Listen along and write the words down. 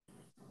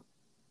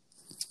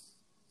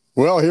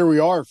Well, here we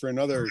are for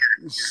another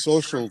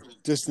social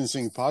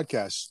distancing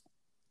podcast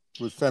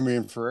with Femi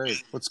and Ferrer.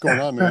 What's going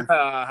on, man?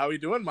 How are you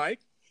doing, Mike?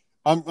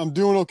 I'm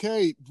doing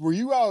okay. Were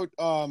you out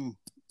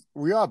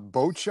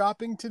boat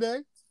shopping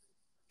today?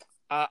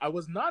 I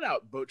was not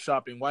out boat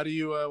shopping. Why do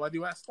you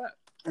ask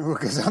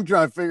Because I'm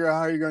trying to figure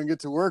out how you're going to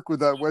get to work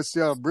with that West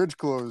Seattle Bridge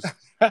closed.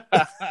 that?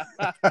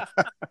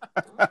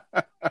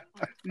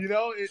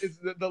 It's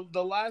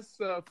the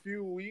last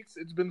few weeks.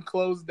 It's been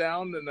closed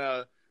down,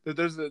 and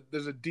there's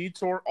a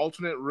detour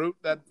alternate route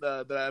that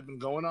I've been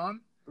going on.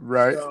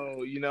 Right.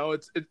 So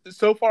it's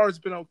so far it's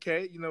been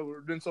okay.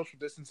 We're doing social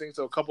distancing,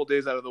 so a couple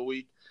days out of the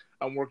week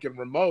I'm working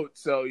remote.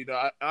 So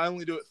I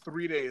only do it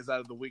 3 days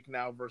out of the week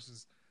now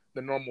versus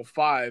the normal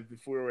five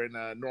if we were in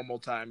normal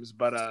times.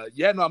 But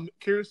yeah, no, I'm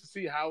curious to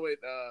see how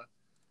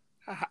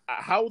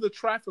the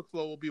traffic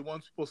flow will be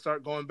once people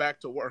start going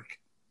back to work.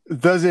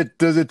 Does it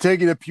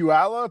take you to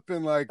Puyallup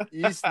and like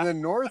east and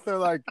then north, or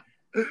like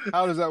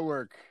how does that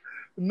work?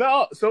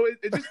 No, so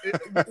it just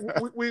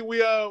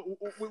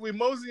we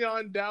mosey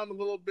on down a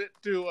little bit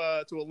to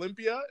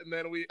Olympia, and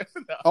then we.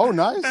 No. Oh,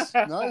 nice.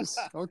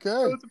 Okay.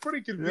 So it's a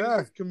pretty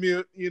convenient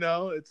commute.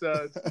 It's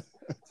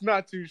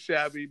not too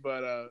shabby,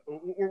 but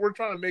we're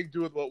trying to make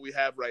do with what we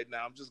have right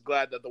now. I'm just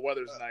glad that the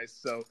weather's nice.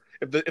 So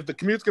if the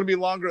commute's gonna be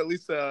longer, at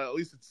least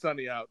it's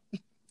sunny out.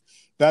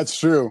 That's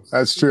true.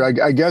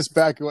 I guess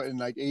back in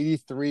like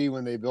 '83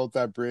 when they built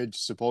that bridge,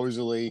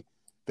 supposedly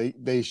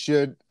they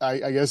should.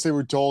 I guess they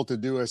were told to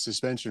do a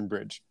suspension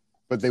bridge,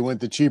 but they went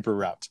the cheaper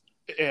route,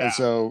 Yeah. and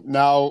so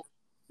now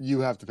you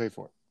have to pay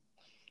for it.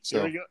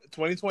 Here So, we go,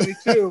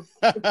 2022.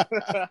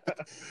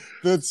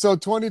 so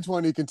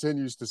 2020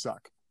 continues to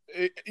suck.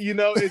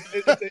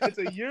 It's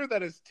a year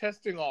that is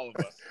testing all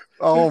of us.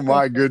 Oh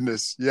my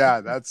goodness,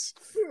 yeah, that's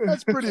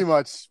pretty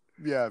much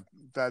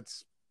that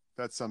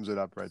sums it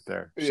up right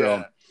there. Yeah.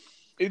 So,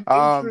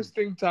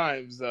 Interesting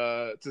times,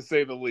 to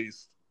say the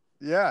least.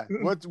 yeah,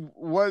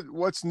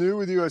 what's new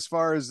with you as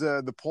far as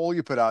the poll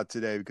you put out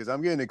today? Because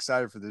I'm getting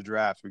excited for the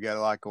draft. We got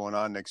a lot going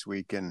on next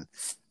week, and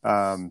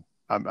I'm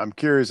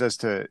curious as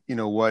to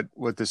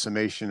what the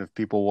summation of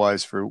people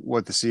was for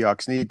what the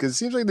Seahawks need, because it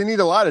seems like they need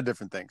a lot of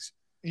different things.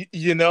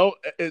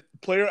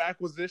 Player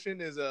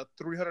acquisition is a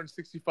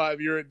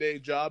 365-year-a-day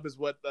job, is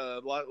what a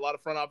lot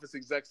of front office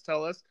execs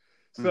tell us.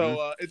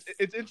 So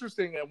it's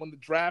interesting. When the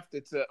draft,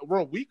 we're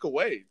a week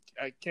away.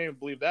 I can't even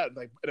believe that.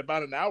 Like in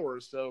about an hour or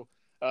so.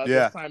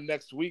 This time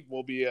next week,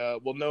 we'll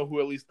know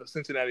who at least the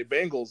Cincinnati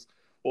Bengals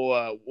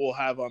will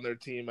have on their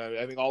team.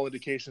 I think all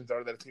indications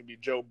are that it's going to be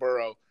Joe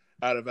Burrow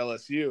out of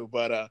LSU.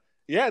 But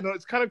yeah, no,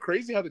 it's kind of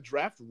crazy how the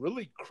draft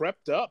really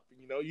crept up.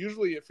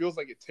 Usually it feels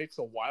like it takes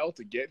a while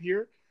to get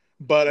here,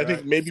 but I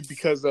think maybe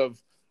because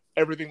of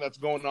everything that's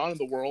going on in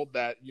the world,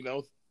 that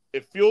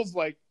it feels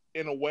like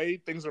in a way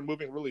things are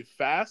moving really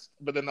fast,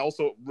 but then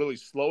also really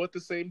slow at the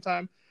same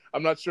time.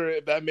 I'm not sure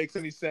if that makes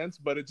any sense,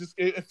 but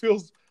it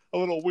feels a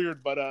little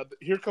weird. But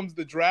here comes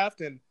the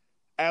draft. And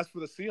as for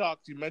the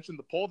Seahawks, you mentioned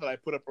the poll that I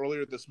put up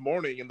earlier this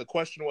morning, and the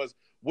question was,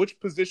 which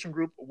position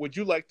group would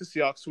you like the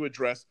Seahawks to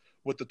address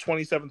with the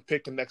 27th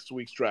pick in next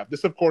week's draft?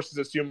 This, of course, is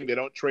assuming they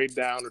don't trade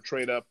down or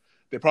trade up.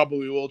 They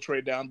probably will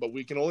trade down, but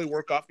we can only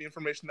work off the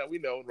information that we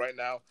know right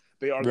now.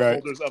 They are the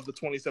holders of the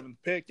 27th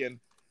pick, and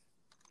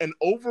an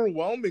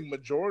overwhelming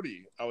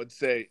majority, I would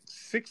say,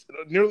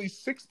 nearly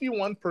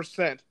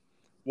 61%.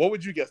 What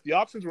would you guess? The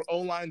options were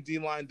O-line,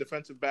 D-line,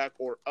 defensive back,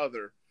 or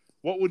other.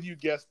 What would you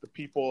guess the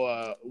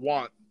people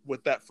want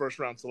with that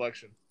first-round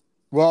selection?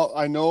 Well,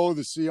 I know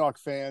the Seahawks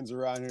fans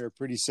around here are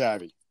pretty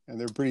savvy, and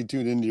they're pretty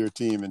tuned into your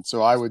team, and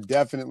so I would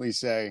definitely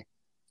say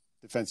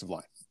defensive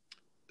line.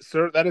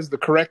 Sir, that is the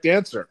correct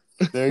answer.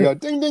 There you go.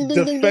 Ding, ding,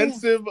 ding,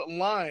 defensive ding, ding.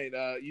 line.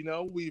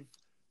 We've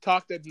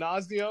talked ad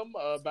nauseum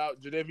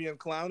about Jadeveon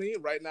Clowney.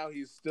 Right now,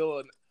 he's still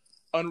an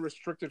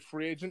unrestricted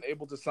free agent,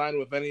 able to sign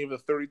with any of the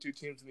 32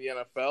 teams in the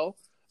NFL.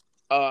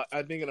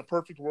 I think in a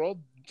perfect world,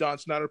 John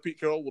Schneider, Pete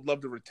Carroll would love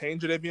to retain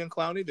Jadeveon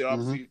Clowney. They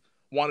obviously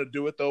want to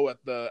do it, though,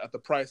 at the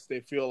price they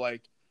feel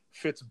like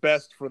fits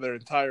best for their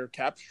entire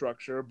cap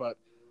structure. But,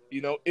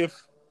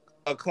 if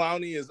a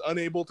Clowney is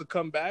unable to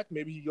come back,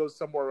 maybe he goes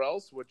somewhere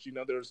else, which,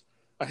 there's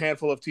a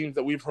handful of teams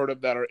that we've heard of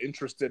that are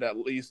interested at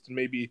least, and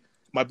maybe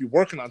might be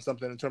working on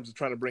something in terms of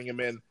trying to bring him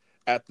in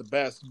at the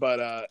best.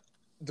 But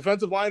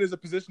defensive line is a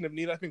position of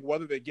need, I think,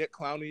 whether they get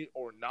Clowney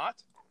or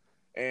not.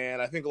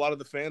 And I think a lot of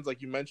the fans,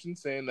 like you mentioned,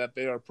 saying that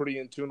they are pretty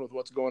in tune with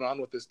what's going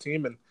on with this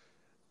team. And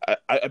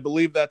I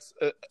believe that's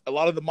a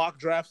lot of the mock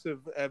drafts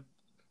have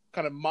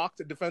kind of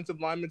mocked a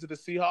defensive lineman to the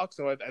Seahawks.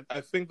 So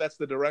I think that's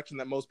the direction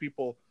that most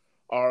people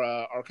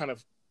are kind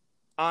of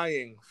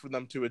eyeing for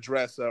them to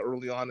address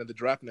early on in the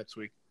draft next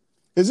week.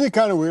 Isn't it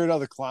kind of weird how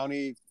the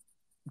Clowney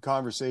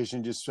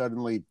conversation just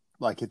suddenly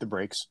hit the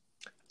brakes?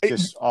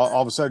 Just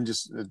all of a sudden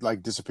just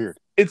disappeared.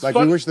 It's like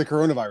we wish the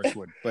coronavirus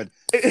would, but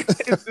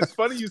it's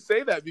funny you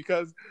say that,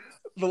 because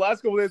the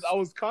last couple of days I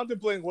was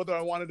contemplating whether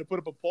I wanted to put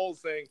up a poll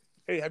saying,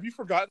 hey, have you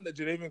forgotten that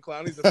Jadeveon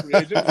Clowney's a free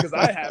agent? Because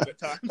I have at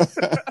times.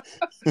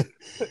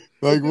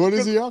 Like, what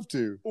is he up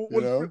to?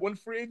 When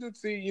free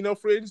agency,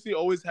 free agency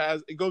always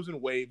it goes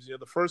in waves.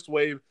 The first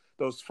wave,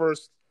 those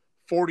first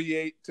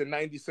 48 to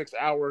 96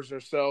 hours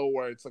or so,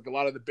 where it's like a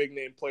lot of the big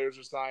name players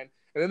are signed.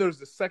 And then there's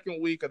the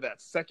second week of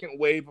that second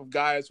wave of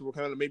guys who were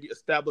kind of maybe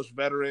established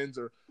veterans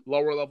or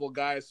lower level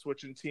guys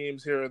switching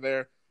teams here or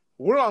there.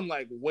 We're on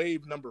like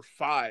wave number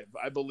 5,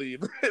 I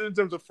believe, in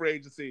terms of free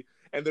agency,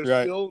 and there's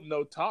still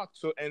no talk.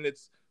 So, and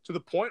it's to the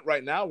point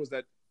right now is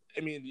that,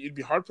 I mean, you'd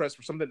be hard pressed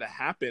for something to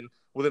happen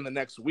within the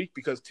next week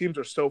because teams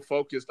are so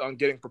focused on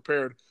getting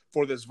prepared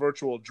for this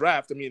virtual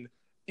draft. I mean,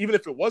 even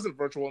if it wasn't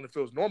virtual and if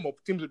it was normal,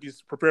 teams would be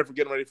prepared for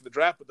getting ready for the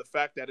draft. But the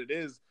fact that it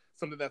is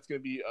something that's going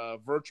to be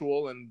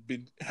virtual and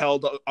be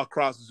held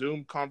across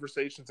Zoom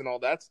conversations and all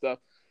that stuff,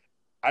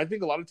 I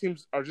think a lot of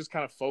teams are just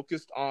kind of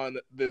focused on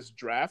this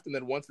draft. And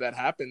then once that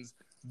happens,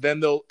 then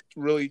they'll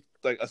really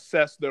like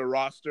assess their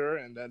roster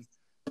and then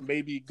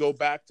maybe go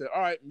back to,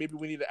 all right, maybe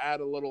we need to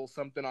add a little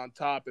something on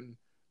top and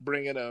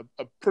bring in a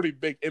pretty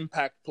big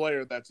impact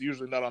player that's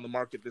usually not on the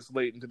market this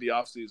late into the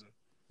offseason.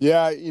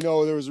 Yeah,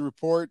 there was a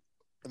report,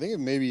 I think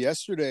maybe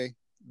yesterday,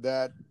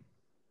 that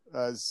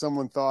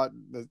someone thought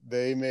that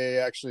they may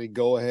actually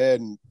go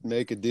ahead and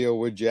make a deal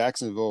with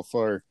Jacksonville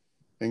for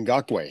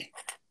Ngakoue.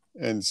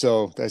 And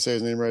so, did I say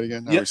his name right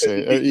again? I always say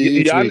it.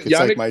 Each week, it's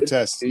like my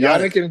test.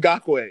 Yannick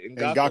Ngakoue.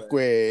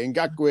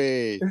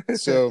 Ngakoue.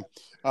 So,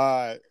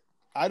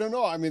 I don't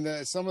know. I mean,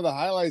 some of the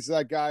highlights of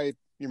that guy,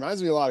 he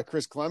reminds me a lot of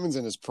Chris Clemens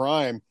in his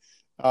prime.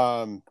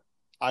 I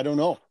don't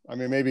know. I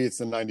mean, maybe it's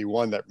the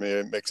 91 that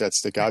makes that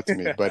stick out to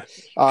me. But,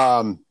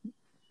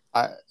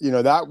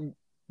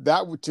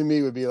 that to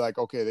me would be like,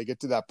 okay, they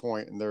get to that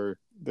point and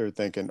they're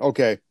thinking,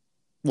 okay,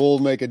 we'll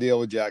make a deal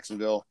with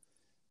Jacksonville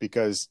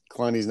because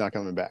Clowney's not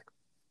coming back.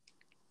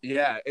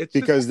 Yeah,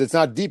 it's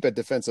not deep at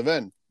defensive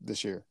end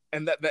this year.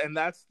 And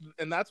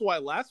that's why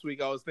last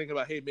week I was thinking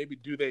about, hey, maybe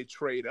do they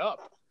trade up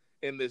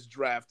in this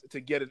draft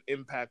to get an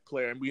impact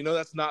player? And we know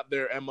that's not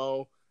their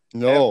MO.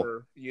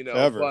 No,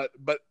 ever.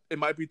 But it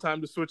might be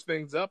time to switch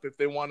things up if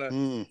they want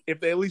to. If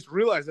they at least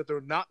realize that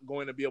they're not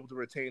going to be able to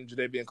retain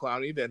Jadeveon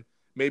Clowney, then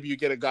maybe you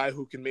get a guy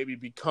who can maybe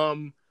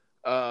become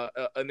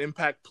an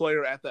impact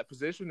player at that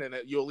position, and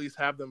you at least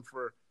have them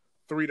for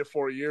 3 to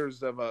 4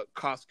 years of a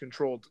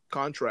cost-controlled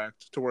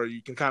contract to where you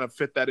can kind of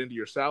fit that into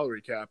your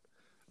salary cap.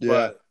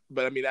 Yeah.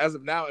 But I mean, as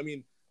of now, I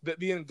mean, the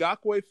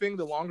Ngakoue thing,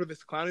 the longer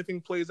this Clowney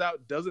thing plays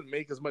out, doesn't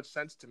make as much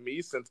sense to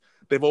me since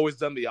they've always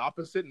done the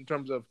opposite in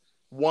terms of,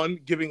 1,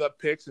 giving up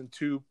picks, and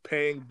 2,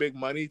 paying big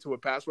money to a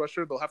pass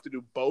rusher. They'll have to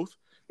do both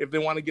if they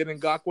want to get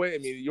Ngakoue. I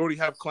mean, you already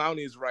have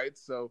Clowney's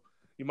rights, so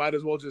you might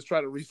as well just try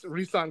to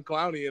re-sign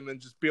Clowney and then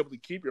just be able to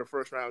keep your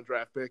first-round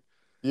draft pick.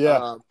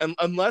 Yeah. And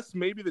unless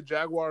maybe the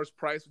Jaguars'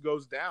 price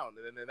goes down.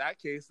 And in that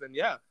case, then,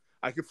 yeah,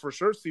 I could for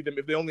sure see them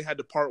if they only had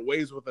to part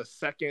ways with a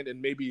second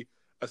and maybe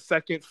a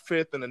second,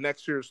 fifth, and the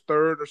next year's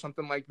third or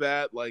something like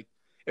that. Like,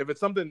 if it's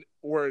something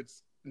where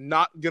it's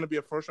not going to be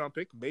a first-round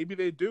pick, maybe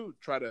they do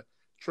try to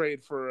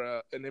trade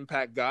for an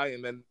impact guy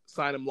and then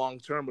sign him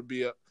long-term would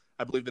be,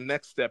 I believe, the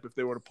next step if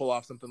they were to pull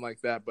off something like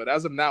that. But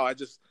as of now, I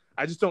just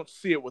don't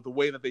see it with the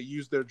way that they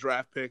use their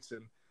draft picks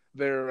and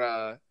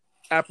their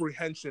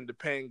apprehension to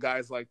paying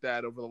guys like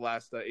that over the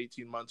last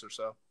 18 months or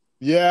so.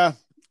 Yeah,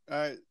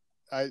 I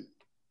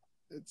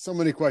so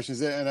many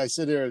questions, and I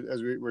sit here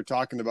as we're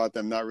talking about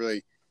them, not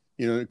really,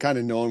 kind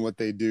of knowing what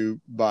they do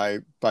by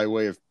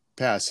way of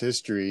past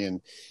history,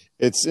 and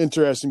it's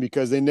interesting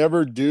because they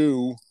never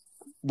do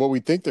what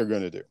we think they're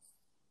going to do.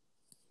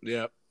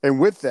 Yeah, and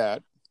with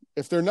that,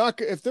 if they're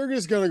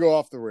just going to go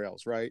off the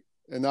rails, right,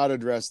 and not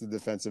address the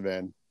defensive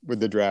end with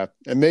the draft,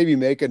 and maybe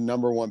make a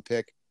number 1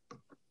 pick,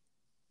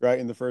 right,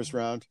 in the first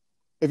round.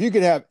 If you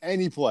could have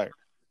any player,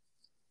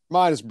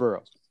 minus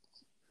Burrows,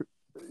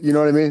 you know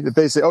what I mean? If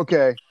they say,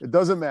 okay, it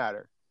doesn't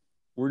matter,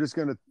 we're just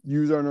going to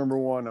use our number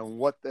 1 on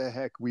what the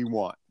heck we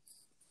want,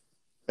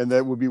 and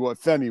that would be what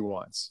Femi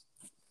wants.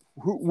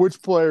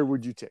 Which player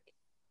would you take?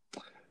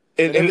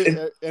 And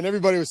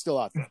everybody was still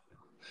out there.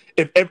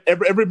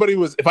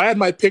 If I had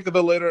my pick of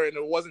the litter and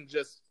it wasn't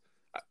just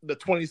the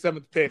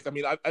 27th pick, I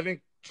mean, I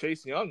think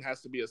Chase Young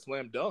has to be a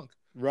slam dunk.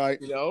 Right.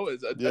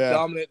 Is a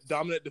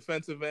dominant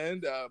defensive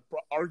end,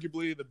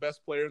 arguably the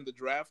best player in the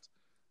draft,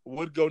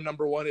 would go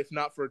number 1 if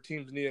not for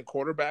teams needing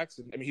quarterbacks.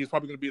 And I mean, he's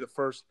probably going to be the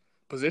first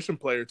position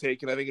player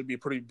taken. I think it'd be a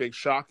pretty big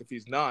shock if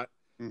he's not.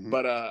 Mm-hmm.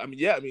 But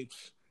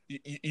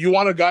you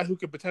want a guy who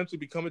could potentially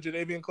become a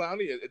Jadeveon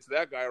Clowney? It's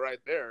that guy right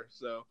there.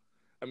 So,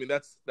 I mean,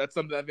 that's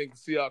something I think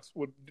the Seahawks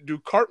would do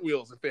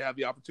cartwheels if they have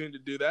the opportunity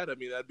to do that. I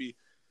mean, that'd be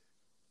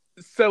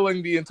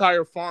selling the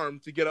entire farm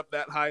to get up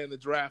that high in the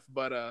draft.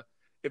 But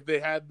if they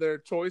had their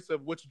choice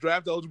of which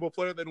draft eligible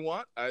player they'd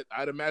want,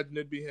 I'd imagine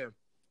it'd be him.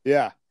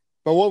 Yeah.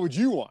 But what would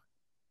you want?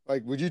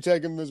 Like, would you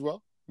take him as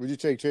well? Would you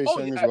take Chase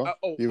Young as well?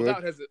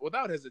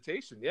 Without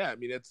hesitation. Yeah. I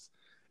mean,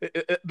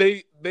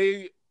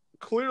 they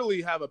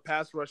clearly have a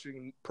pass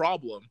rushing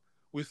problem.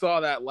 We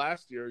saw that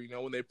last year,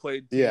 when they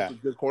played teams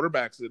with good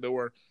quarterbacks.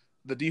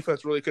 The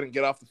defense really couldn't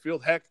get off the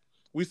field. Heck,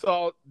 we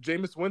saw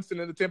Jameis Winston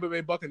and the Tampa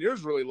Bay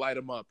Buccaneers really light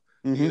him up,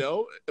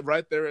 Mm-hmm.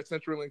 right there at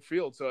CenturyLink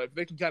Field. So if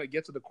they can kind of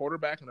get to the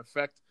quarterback and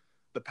affect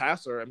the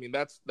passer, I mean,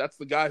 that's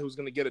the guy who's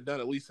going to get it done,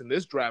 at least in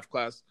this draft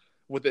class,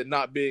 with it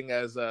not being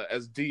as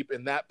deep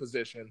in that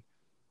position,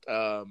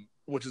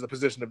 which is a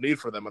position of need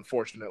for them,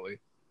 unfortunately.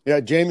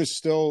 Yeah, Jameis is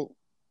still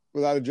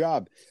without a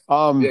job.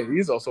 Yeah,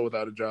 he's also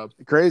without a job.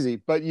 Crazy.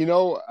 But,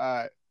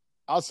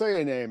 I'll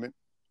say a name. And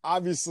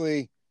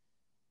obviously,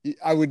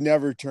 I would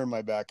never turn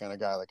my back on a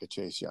guy like a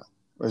Chase Young,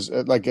 or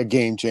like a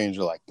game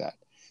changer like that.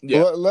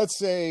 Yeah. Well, let's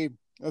say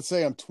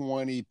I'm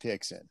 20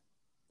 picks in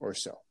or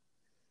so.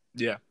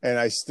 Yeah. And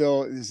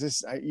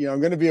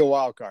I'm going to be a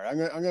wild card. I'm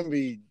going to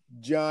be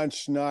John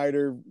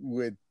Schneider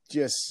with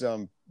just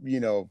some,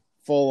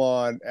 full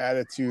on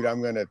attitude.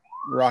 I'm going to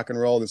rock and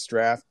roll this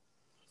draft.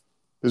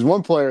 There's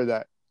one player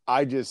that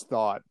I just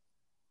thought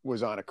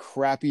was on a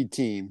crappy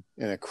team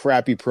in a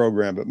crappy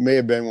program, but may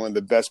have been one of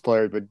the best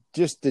players, but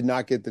just did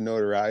not get the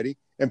notoriety.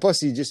 And plus,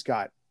 he just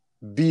got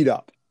beat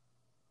up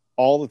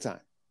all the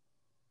time.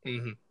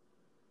 Mm-hmm.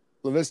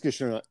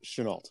 Laviska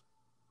Shenault.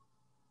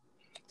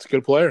 It's a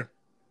good player.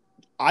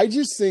 I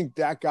just think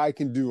that guy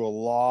can do a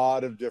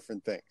lot of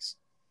different things.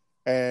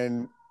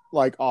 And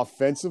like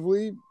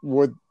offensively,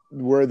 where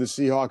the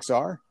Seahawks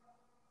are,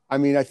 I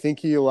mean, I think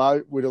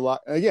would allow.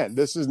 Again,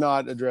 this is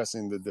not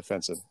addressing the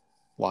defensive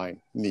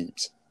line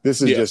needs.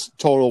 This is just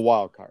total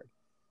wild card.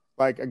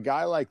 Like a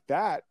guy like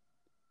that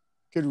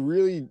could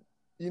really,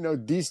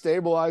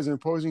 destabilize an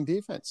opposing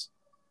defense.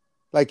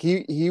 Like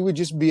he would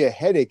just be a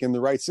headache in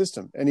the right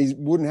system, and he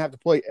wouldn't have to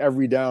play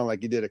every down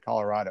like he did at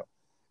Colorado,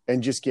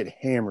 and just get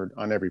hammered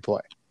on every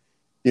play.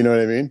 You know what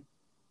I mean?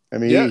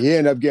 He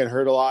ended up getting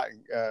hurt a lot.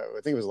 I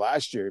think it was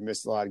last year. He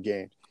missed a lot of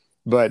games,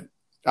 but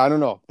I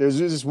don't know. There's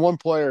this one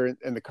player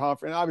in the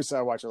conference. Obviously,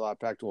 I watch a lot of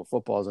Pac-12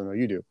 football, as I know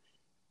you do.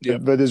 Yeah.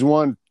 But there's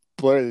one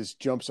player that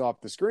jumps off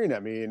the screen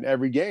at me in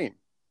every game.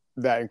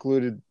 That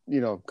included,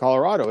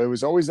 Colorado. It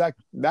was always that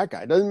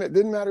guy.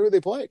 Didn't matter who they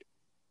played.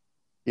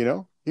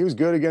 He was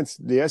good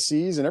against the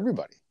SCs and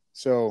everybody.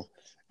 So,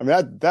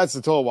 that's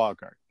the total wild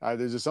card.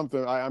 There's just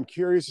something I'm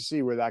curious to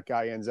see where that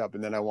guy ends up,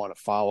 and then I want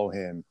to follow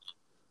him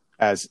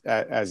as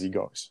he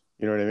goes.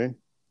 You know what I mean?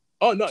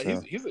 Oh no,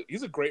 so.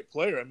 he's a great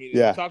player. I mean,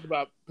 you talk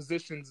about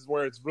positions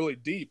where it's really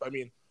deep. I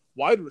mean,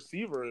 wide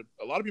receiver.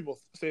 A lot of people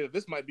say that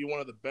this might be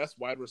one of the best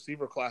wide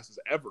receiver classes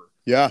ever.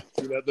 Yeah,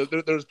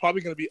 there's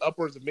probably going to be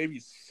upwards of maybe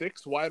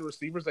 6 wide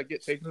receivers that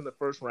get taken in the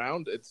first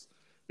round. It's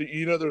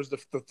there's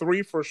the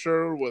 3 for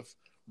sure with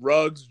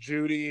Ruggs,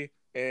 Judy,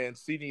 and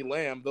CeeDee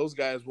Lamb. Those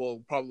guys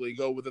will probably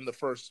go within the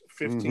first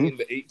 15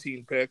 to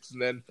 18 picks.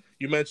 And then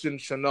you mentioned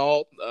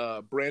Shenault,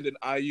 Brandon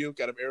Ayuk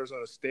out of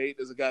Arizona State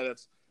is a guy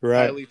that's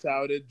highly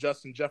touted.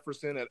 Justin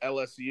Jefferson at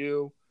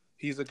LSU,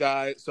 he's a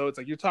guy. So it's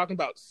like you're talking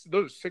about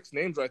those are 6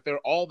 names right there,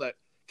 all that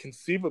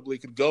conceivably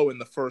could go in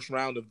the first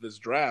round of this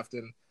draft.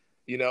 And,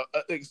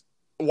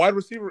 wide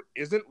receiver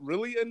isn't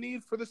really a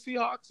need for the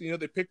Seahawks.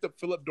 They picked up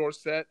Philip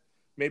Dorsett,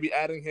 maybe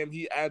adding him.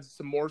 He adds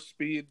some more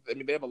speed. I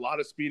mean, they have a lot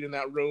of speed in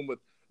that room with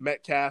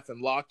Metcalf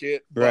and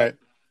Lockett. Right.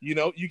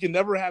 But, you can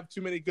never have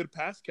too many good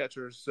pass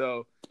catchers.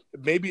 So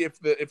maybe if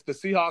the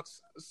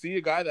Seahawks see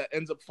a guy that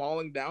ends up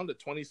falling down to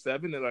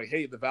 27 and like,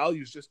 hey, the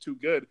value is just too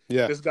good.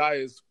 Yeah. This guy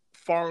is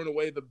far and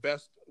away the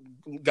best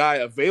guy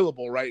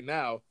available right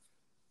now.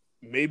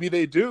 Maybe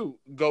they do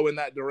go in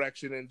that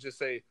direction and just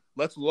say,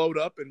 let's load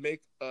up and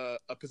make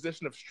a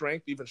position of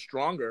strength even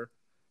stronger,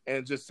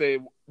 and just say,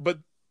 but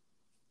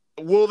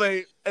will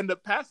they end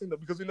up passing them?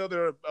 Because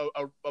they're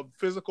a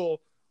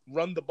physical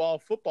run the ball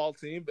football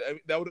team.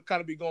 That would kind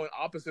of be going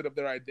opposite of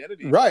their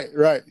identity. Right.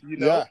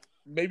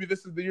 Maybe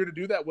this is the year to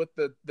do that with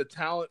the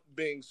talent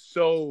being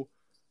so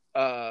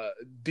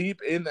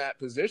deep in that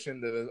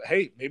position.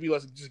 Hey, maybe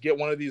let's just get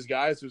one of these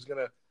guys who's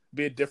going to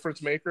be a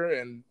difference maker,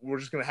 and we're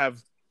just going to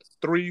have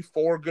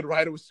 3-4 good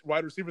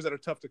wide receivers that are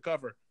tough to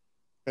cover.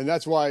 And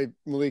that's why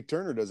Malik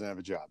Turner doesn't have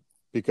a job,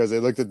 because they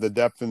looked at the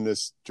depth in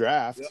this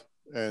draft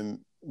and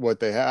what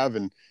they have.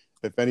 And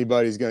if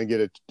anybody's going to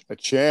get a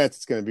chance,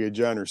 it's going to be a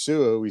John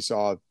Ursua, who we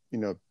saw,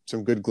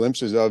 some good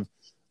glimpses of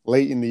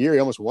late in the year. He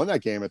almost won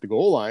that game at the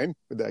goal line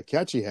with that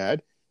catch he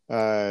had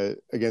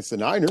against the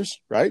Niners,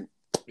 right?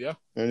 Yeah.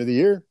 End of the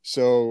year.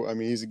 So,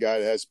 he's a guy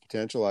that has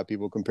potential. A lot of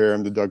people compare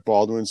him to Doug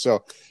Baldwin.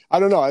 So, I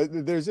don't know.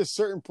 There's just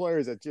certain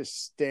players that just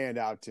stand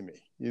out to me.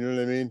 You know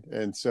what I mean?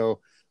 And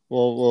so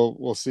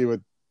we'll see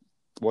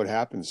what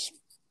happens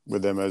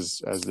with them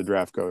as the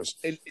draft goes.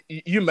 And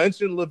you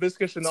mentioned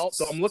Laviska Shenault,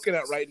 so I'm looking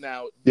at right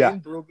now.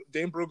 Dane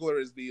Brugler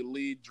is the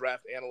lead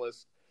draft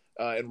analyst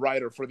and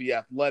writer for The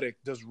Athletic,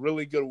 does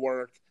really good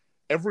work.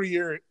 Every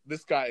year,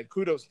 this guy, and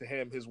kudos to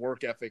him, his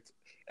work ethic,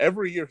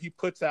 every year he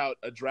puts out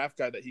a draft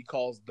guide that he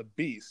calls The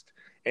Beast,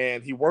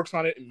 and he works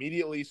on it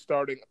immediately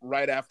starting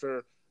right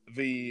after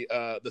the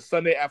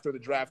Sunday after the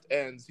draft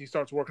ends. He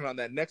starts working on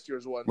that next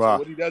year's one. Wow. So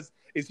what he does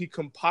is he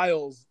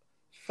compiles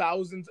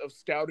thousands of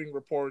scouting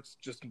reports,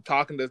 just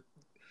talking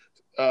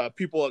to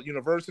people at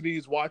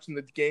universities, watching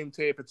the game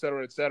tape, et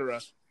cetera,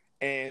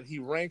 and he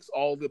ranks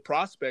all the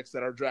prospects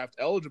that are draft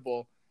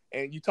eligible.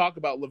 And you talk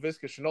about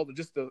Laviska Shenault,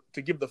 just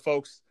to give the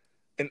folks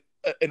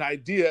an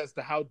idea as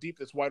to how deep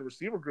this wide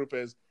receiver group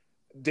is.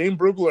 Dane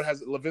Brugler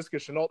has Laviska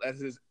Shenault as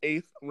his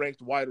 8th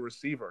ranked wide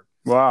receiver.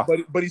 Wow.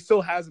 But he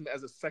still has him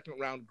as a second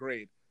round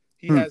grade.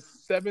 He has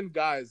 7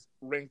 guys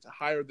ranked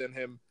higher than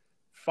him,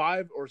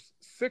 5 or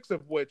 6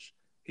 of which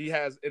he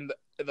has in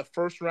the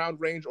first round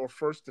range or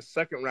first to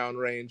second round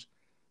range.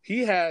 He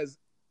has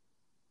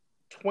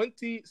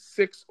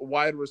 26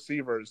 wide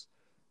receivers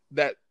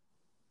that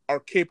are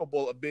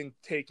capable of being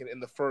taken in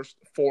the first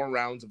 4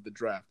 rounds of the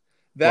draft.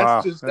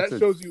 That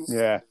shows you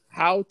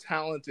how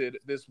talented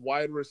this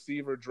wide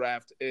receiver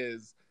draft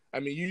is. I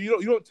mean,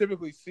 you don't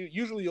typically see.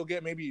 Usually, you'll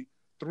get maybe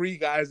 3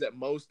 guys at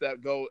most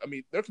that go. I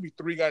mean, there could be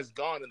 3 guys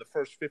gone in the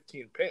first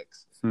 15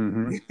 picks.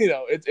 Mm-hmm.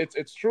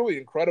 It's truly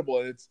incredible.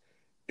 And it's,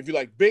 if you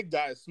like big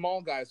guys,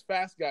 small guys,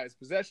 fast guys,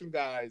 possession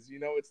guys,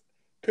 it's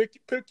pick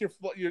your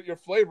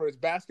flavor. It's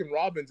Baskin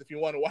Robbins if you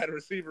want a wide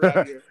receiver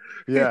out here.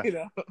 Yeah.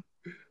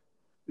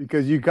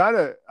 Because you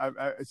gotta,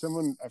 I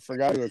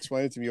forgot to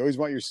explain it to me. You always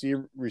want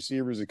your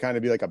receivers to kind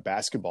of be like a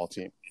basketball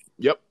team.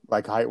 Yep.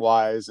 Like height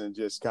wise and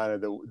just kind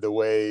of the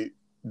way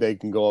they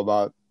can go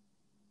about,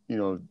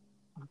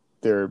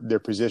 their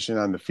position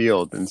on the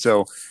field. And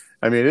so,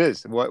 I mean, it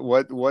is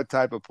what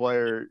type of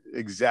player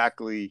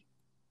exactly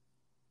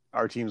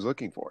our team's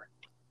looking for,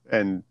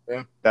 and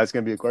that's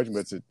going to be a question.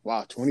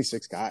 But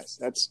 26 guys.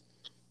 That's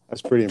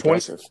pretty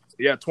impressive.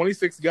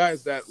 26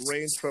 guys that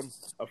range from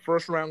a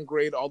first round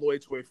grade all the way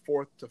to a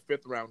 4th to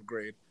 5th round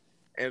grade.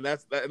 And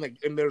that's that.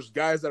 And there's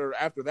guys that are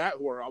after that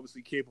who are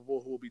obviously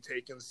capable, who will be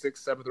taking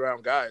 6th, 7th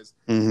round guys.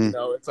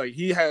 Mm-hmm. It's like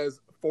he has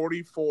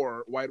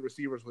 44 wide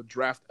receivers with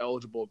draft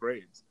eligible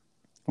grades.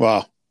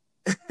 Wow.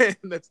 And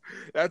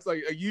that's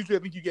like, usually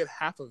I think you get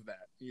half of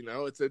that.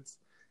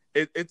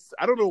 It's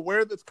I don't know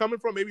where that's coming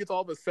from. Maybe it's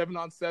all the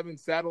 7-on-7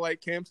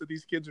 satellite camps that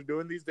these kids are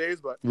doing these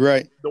days. But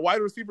right, the wide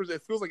receivers,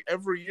 it feels like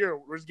every year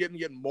we're just getting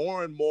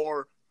more and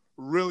more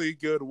really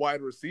good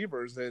wide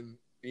receivers, and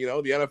the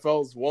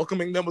NFL is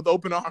welcoming them with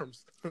open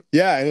arms.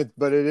 Yeah,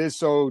 but it is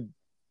so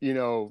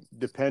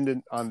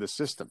dependent on the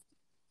system,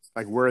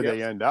 like where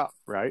they end up.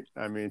 Right.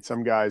 I mean,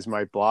 some guys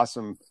might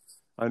blossom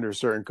under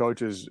certain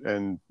coaches,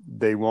 and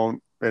they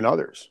won't in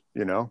others.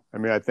 I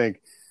mean,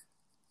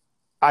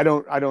 I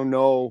don't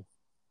know.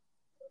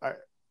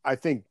 I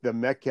think the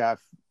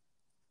Metcalf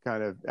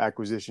kind of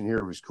acquisition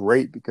here was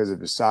great because of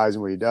his size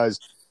and what he does.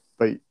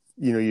 But,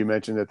 you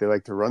mentioned that they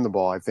like to run the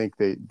ball. I think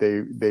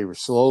they were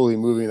slowly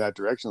moving in that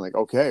direction. Like,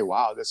 okay,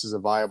 wow, this is a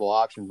viable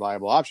option.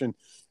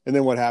 And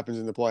then what happens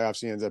in the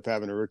playoffs? He ends up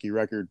having a rookie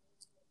record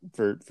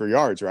for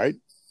yards, right?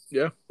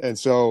 Yeah. And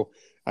so,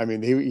 I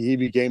mean, he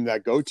became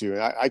that go-to.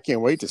 And I can't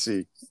wait to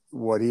see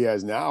what he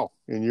has now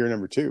in year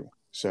number 2.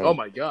 So, oh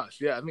my gosh.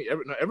 Yeah. I mean,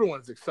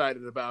 everyone's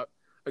excited about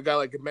a guy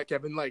like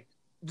Metcalf, and like,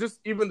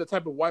 just even the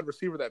type of wide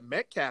receiver that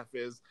Metcalf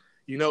is,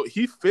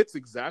 he fits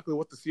exactly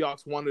what the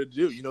Seahawks wanted to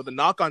do. The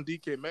knock on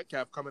DK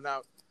Metcalf coming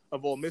out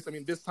of Ole Miss, I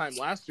mean, this time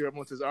last year,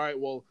 everyone says, all right,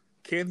 well,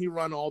 can he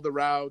run all the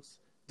routes?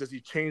 Does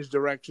he change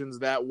directions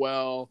that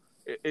well?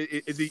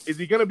 Is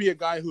he going to be a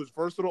guy who's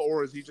versatile,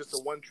 or is he just a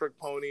one-trick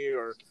pony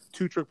or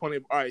two-trick pony?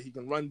 All right, he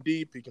can run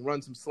deep, he can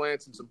run some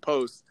slants and some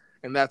posts,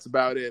 and that's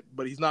about it.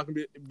 But he's not going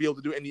to be able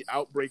to do any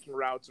out-breaking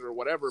routes or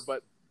whatever.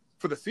 But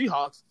for the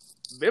Seahawks,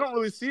 they don't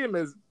really see him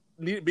as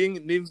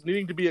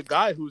needing to be a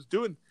guy who's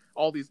doing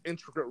all these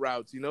intricate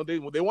routes. They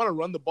want to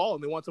run the ball,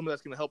 and they want someone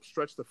that's going to help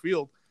stretch the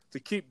field to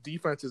keep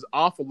defenses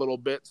off a little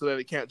bit so that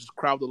they can't just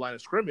crowd the line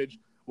of scrimmage.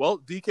 Well,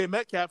 DK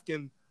Metcalf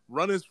can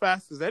run as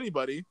fast as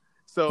anybody,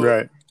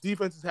 so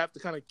defenses have to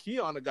kind of key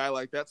on a guy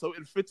like that. So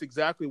it fits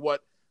exactly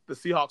what the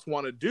Seahawks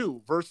want to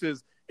do,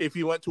 versus if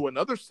he went to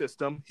another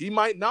system, he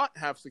might not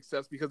have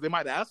success because they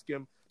might ask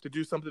him to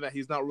do something that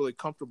he's not really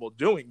comfortable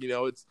doing.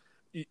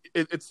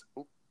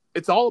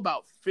 It's all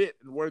about fit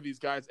and where these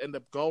guys end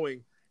up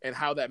going and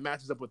how that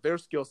matches up with their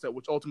skill set,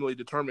 which ultimately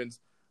determines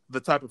the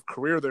type of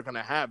career they're going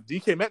to have.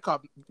 DK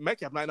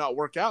Metcalf might not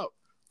work out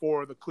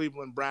for the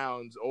Cleveland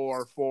Browns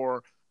or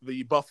for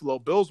the Buffalo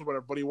Bills or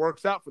whatever, but he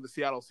works out for the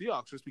Seattle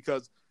Seahawks just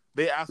because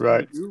they ask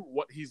him to do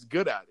what he's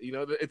good at.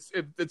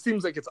 It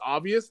seems like it's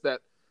obvious that,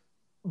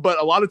 but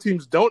a lot of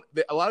teams don't.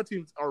 A lot of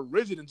teams are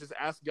rigid and just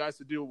ask guys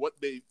to do what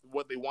they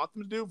want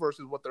them to do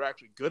versus what they're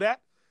actually good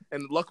at.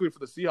 And luckily for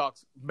the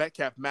Seahawks,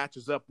 Metcalf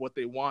matches up what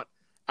they want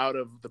out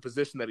of the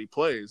position that he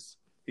plays.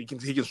 He can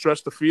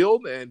stretch the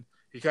field, and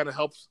he kind of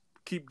helps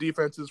keep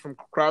defenses from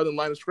crowding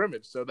line of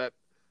scrimmage. So that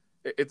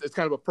it's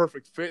kind of a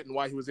perfect fit, and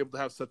why he was able to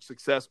have such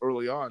success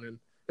early on, and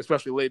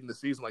especially late in the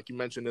season, like you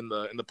mentioned in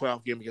the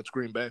playoff game against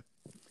Green Bay.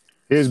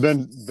 It has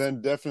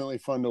been definitely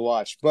fun to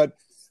watch. But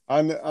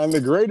on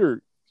the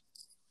greater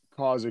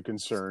cause of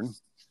concern,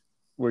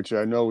 which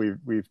I know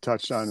we've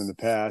touched on in the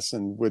past,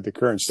 and with the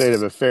current state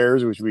of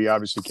affairs, which we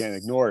obviously can't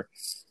ignore.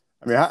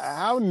 I mean,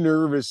 how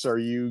nervous are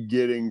you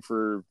getting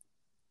for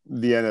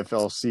the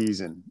NFL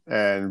season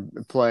and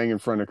playing in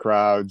front of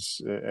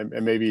crowds and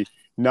maybe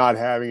not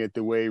having it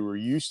the way we're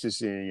used to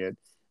seeing it?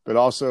 But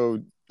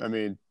also, I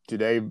mean,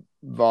 today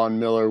Von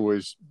Miller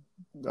was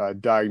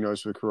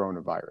diagnosed with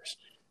coronavirus.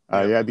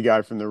 Yeah. You had the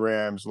guy from the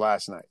Rams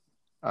last night.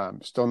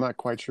 Still not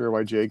quite sure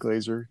why Jay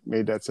Glazer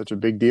made that such a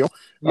big deal.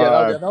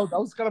 Yeah, that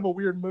was kind of a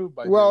weird move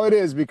by well, Jay.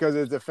 It is because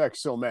it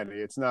affects so many.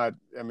 It's not.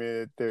 I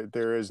mean,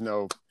 there is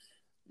no,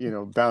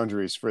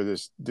 boundaries for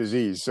this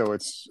disease. So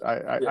it's.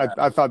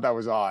 I thought that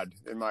was odd,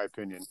 in my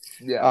opinion.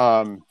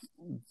 Yeah.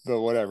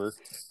 But whatever.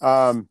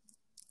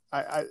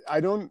 I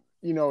don't.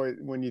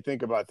 When you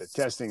think about the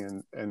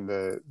testing and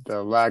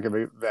the lack of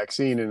a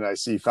vaccine, and I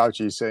see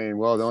Fauci saying,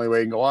 "Well, the only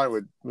way you can go on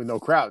with no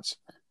crowds."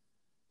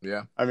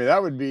 Yeah. I mean,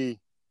 that would be.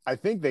 I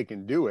think they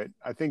can do it.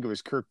 I think it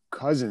was Kirk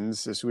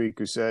Cousins this week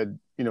who said,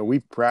 we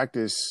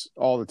practice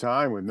all the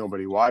time with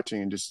nobody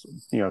watching and just,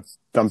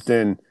 dumped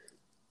in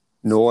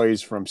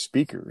noise from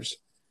speakers.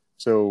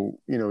 So,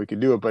 we could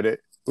do it, but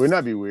it wouldn't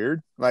that be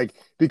weird? Like,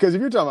 because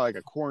if you're talking about like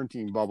a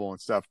quarantine bubble and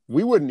stuff,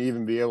 we wouldn't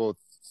even be able,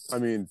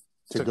 to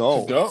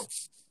go.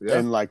 Yeah.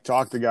 And like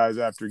talk to guys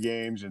after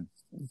games and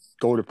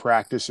go to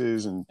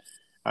practices. And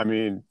I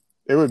mean,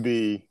 it would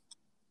be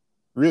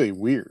really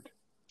weird,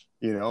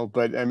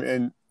 but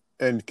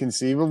and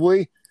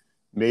conceivably,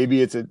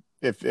 maybe it's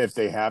if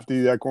they have to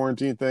do that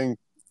quarantine thing,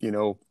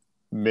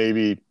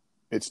 maybe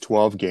it's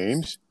 12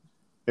 games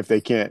if they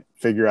can't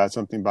figure out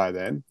something by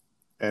then.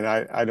 And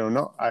I don't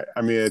know.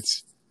 I mean,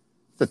 it's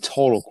the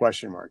total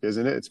question mark,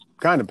 isn't it? It's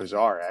kind of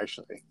bizarre,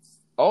 actually.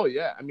 Oh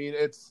yeah. I mean,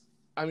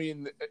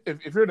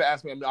 if you're to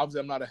ask me, obviously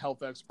I'm not a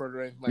health expert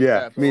or anything like yeah,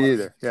 that. Me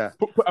neither. Yeah.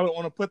 I don't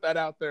want to put that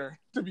out there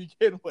to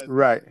begin with.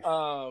 Right.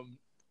 I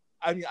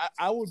mean,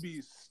 I would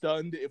be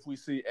stunned if we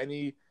see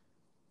any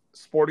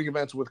sporting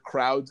events with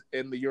crowds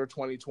in the year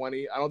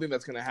 2020. I don't think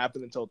that's going to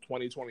happen until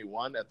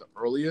 2021 at the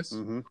earliest.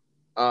 Mm-hmm.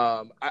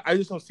 I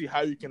just don't see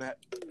how you can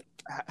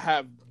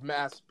have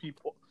mass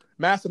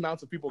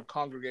amounts of people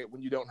congregate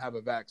when you don't have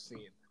a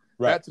vaccine.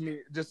 Right. That to me,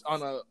 just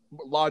on a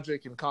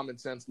logic and common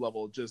sense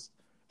level, just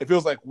it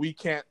feels like we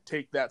can't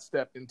take that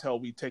step until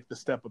we take the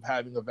step of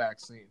having a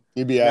vaccine.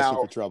 You'd be asking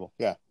for trouble.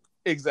 Yeah.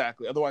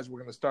 Exactly. Otherwise, we're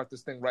going to start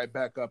this thing right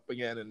back up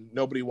again, and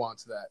nobody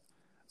wants that.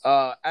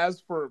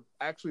 As for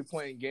actually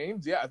playing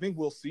games, I think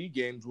we'll see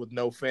games with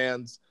no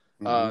fans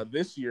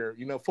this year.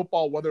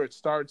 Football, whether it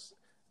starts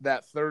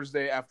that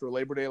Thursday after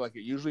Labor Day like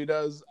it usually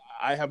does,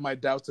 I have my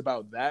doubts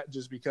about that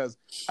just because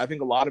I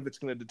think a lot of it's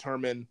going to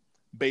determine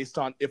based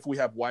on if we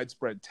have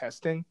widespread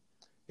testing.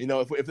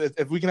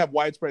 If we can have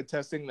widespread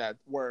testing that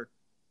where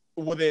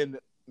within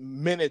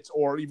minutes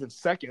or even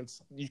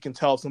seconds you can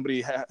tell if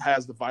somebody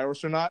has the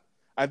virus or not,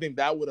 I think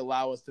that would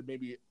allow us to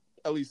maybe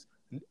at least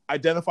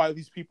identify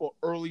these people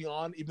early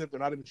on, even if they're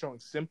not even showing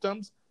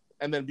symptoms,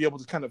 and then be able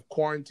to kind of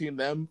quarantine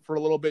them for a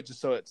little bit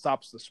just so it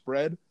stops the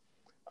spread.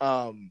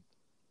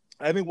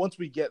 I think once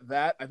we get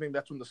that, I think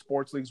that's when the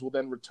sports leagues will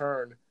then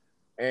return.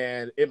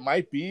 And it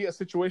might be a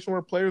situation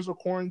where players are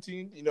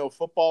quarantined.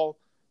 Football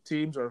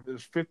teams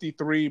there's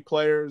 53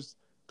 players,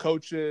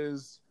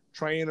 coaches,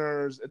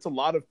 trainers. It's a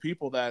lot of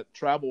people that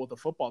travel with a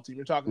football team.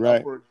 You're talking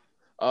upward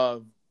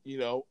of,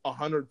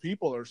 100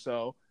 people or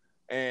so.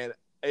 And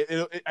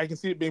I can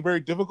see it being very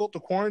difficult to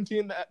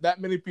quarantine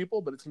that many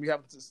people, but it's gonna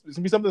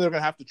be something they're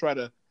gonna have to try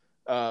to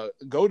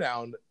go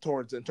down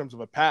towards in terms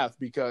of a path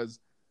because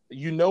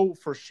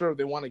for sure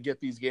they want to get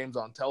these games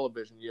on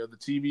television. The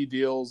TV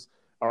deals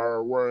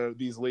are where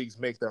these leagues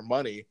make their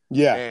money.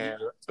 Yeah,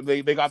 and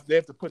they have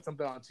to put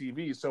something on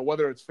TV. So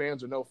whether it's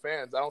fans or no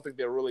fans, I don't think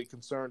they're really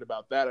concerned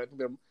about that. I think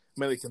they're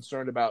mainly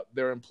concerned about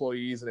their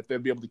employees and if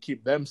they'd be able to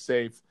keep them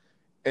safe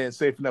and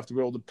safe enough to be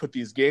able to put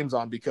these games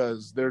on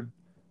because they're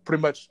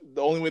pretty much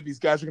the only way these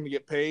guys are going to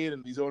get paid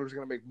and these owners are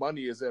going to make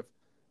money is if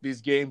these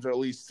games are at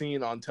least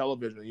seen on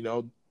television.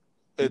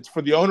 It's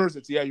for the owners.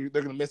 They're going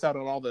to miss out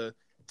on all the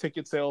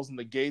ticket sales and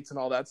the gates and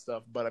all that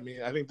stuff. But I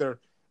mean, I think their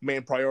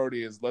main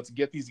priority is let's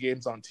get these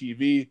games on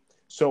TV.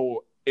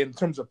 So in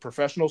terms of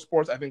professional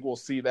sports, I think we'll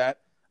see that.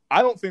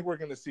 I don't think we're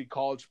going to see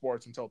college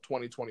sports until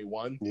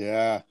 2021.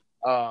 Yeah.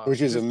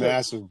 Which is a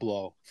massive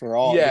blow for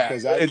all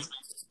because that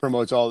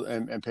promotes all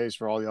and pays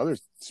for all the other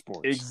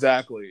sports.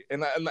 Exactly.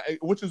 And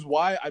which is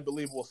why I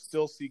believe we'll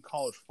still see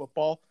college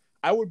football.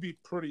 I would be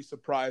pretty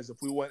surprised if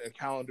we went a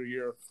calendar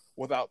year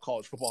without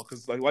college football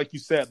because like you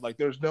said,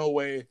 there's no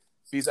way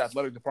these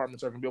athletic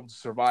departments are going to be able to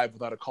survive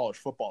without a college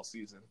football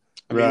season.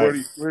 I mean,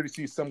 we already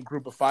see some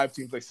group of 5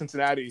 teams like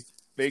Cincinnati,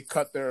 they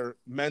cut their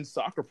men's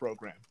soccer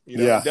program,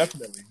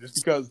 indefinitely just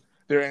because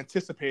they're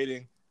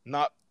anticipating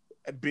not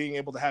being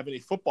able to have any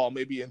football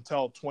maybe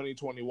until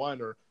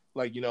 2021 or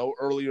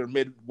earlier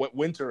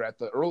mid-winter at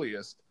the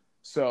earliest.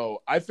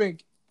 So I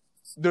think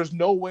there's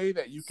no way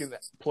that you can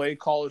play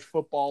college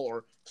football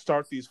or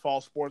start these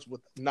fall sports with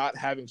not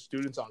having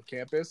students on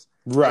campus.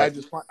 Right.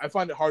 And I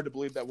find it hard to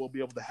believe that we'll be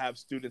able to have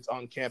students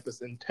on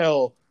campus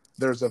until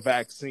there's a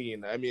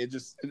vaccine. I mean, it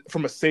just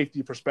from a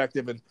safety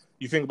perspective, and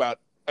you think about,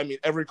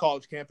 every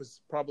college campus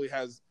probably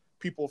has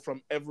people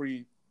from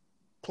every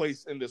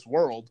place in this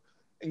world,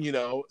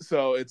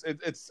 so it's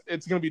going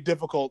to be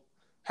difficult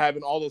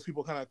having all those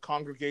people kind of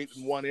congregate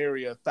in one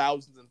area,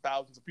 thousands and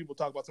thousands of people.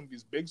 Talk about some of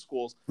these big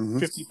schools,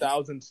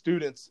 50,000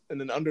 students in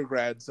an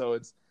undergrad. So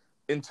it's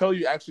until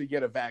you actually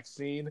get a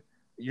vaccine,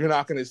 you're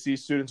not going to see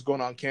students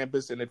going on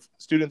campus. And if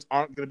students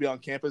aren't going to be on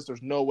campus,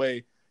 there's no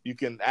way you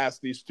can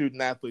ask these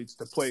student athletes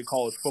to play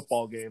college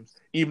football games,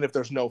 even if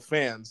there's no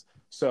fans.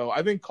 So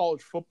I think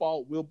college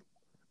football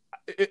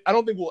I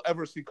don't think we'll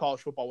ever see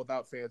college football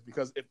without fans,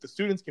 because if the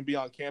students can be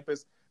on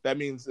campus, that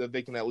means that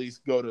they can at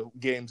least go to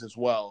games as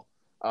well.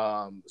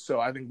 So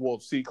I think we'll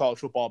see college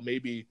football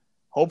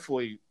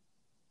hopefully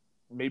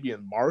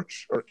in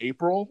March or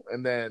April,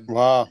 and then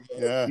wow,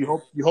 yeah, you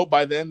hope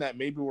by then that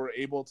maybe we're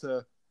able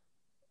to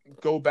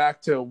go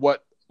back to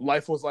what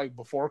life was like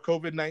before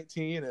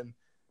COVID-19, and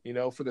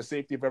for the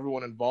safety of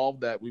everyone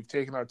involved, that we've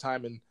taken our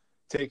time and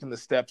taken the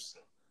steps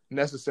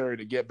necessary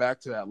to get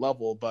back to that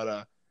level.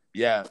 But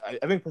yeah,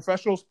 I think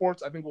professional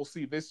sports, I think we'll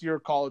see this year.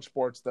 College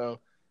sports, though,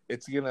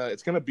 it's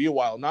gonna be a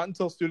while. Not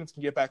until students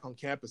can get back on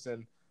campus,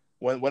 and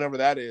whenever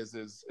that is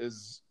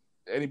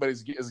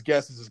anybody's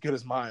guess is as good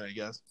as mine, I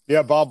guess.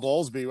 Yeah, Bob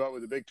Bowlesby,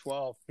 with the Big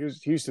 12. He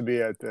used to be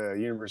at the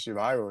University of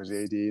Iowa as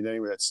AD. Then he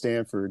was at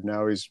Stanford.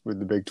 Now he's with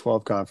the Big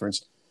 12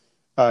 conference.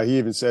 He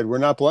even said, "We're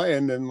not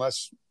playing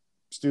unless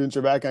students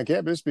are back on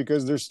campus,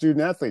 because they're student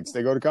athletes.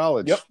 They go to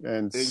college, yep,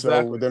 and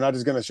exactly. So they're not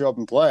just going to show up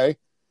and play."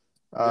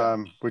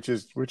 Which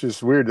is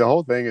weird. The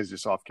whole thing is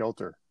just off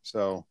kilter.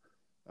 So,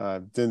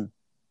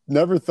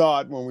 never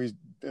thought when we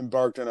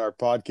embarked on our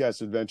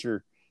podcast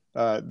adventure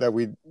that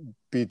we'd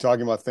be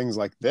talking about things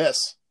like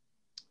this.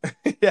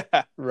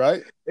 Yeah,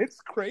 right.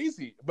 It's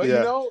crazy, but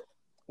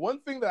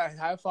one thing that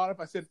I have thought of,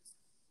 I said,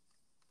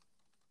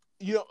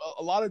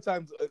 a lot of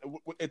times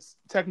it's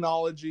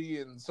technology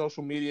and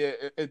social media.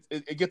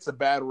 It gets a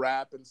bad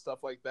rap and stuff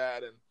like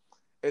that,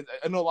 and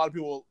I know a lot of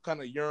people kind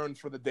of yearn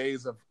for the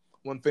days of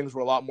when things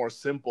were a lot more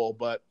simple.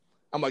 But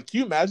I'm like, can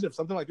you imagine if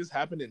something like this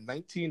happened in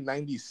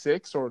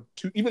 1996 or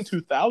even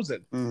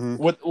 2000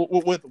 with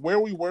where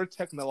we were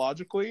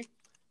technologically?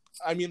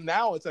 I mean,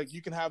 now it's like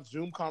you can have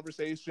Zoom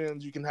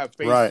conversations, you can have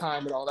FaceTime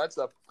and all that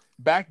stuff.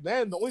 Back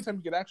then, the only time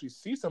you could actually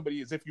see somebody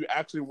is if you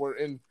actually were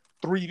in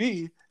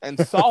 3D and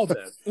saw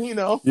them,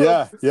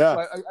 Yeah.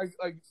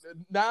 Like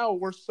now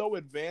we're so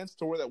advanced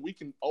to where that we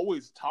can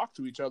always talk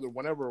to each other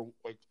whenever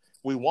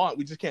we want.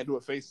 We just can't do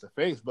it face to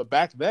face. But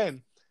back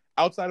then,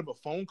 outside of a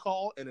phone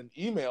call and an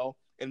email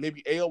and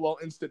maybe AOL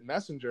Instant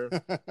Messenger,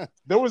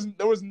 there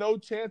was no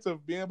chance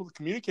of being able to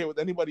communicate with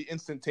anybody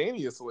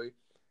instantaneously.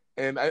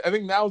 And I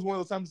think now is one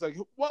of those times like,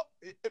 well,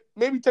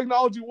 maybe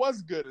technology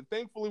was good, and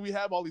thankfully we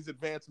have all these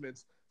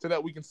advancements so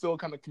that we can still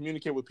kind of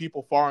communicate with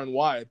people far and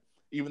wide,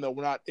 even though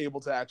we're not able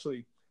to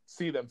actually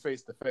see them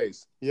face to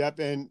face. Yep,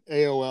 and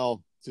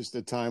AOL, just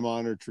a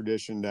time-honored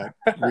tradition that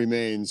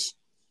remains,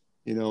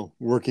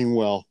 working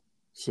well.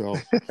 So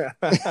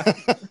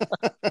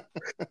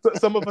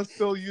some of us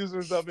still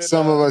users of it.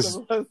 Some of us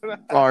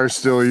are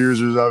still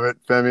users of it,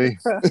 Femi.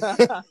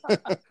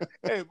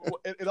 Hey,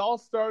 it all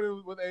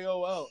started with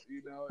AOL,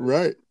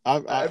 Right.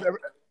 I'm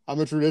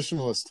a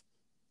traditionalist.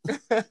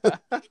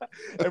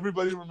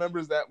 Everybody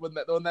remembers that when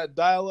that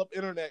dial-up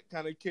internet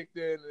kind of kicked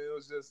in, and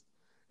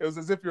it was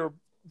as if you're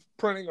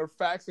printing or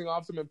faxing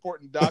off some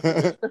important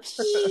document.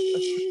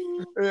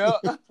 Yeah.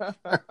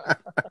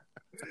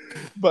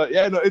 But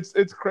yeah, no,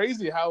 it's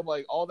crazy how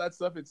like all that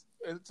stuff it's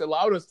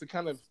allowed us to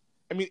kind of,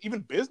 I mean, even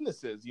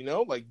businesses,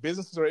 like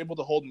businesses are able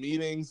to hold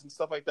meetings and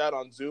stuff like that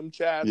on Zoom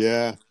chats.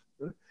 Yeah.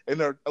 And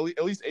they're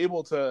at least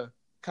able to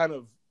kind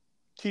of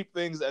keep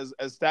things as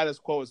status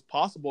quo as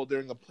possible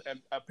during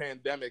a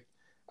pandemic.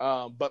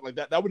 But like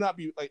that would not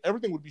be, like,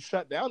 everything would be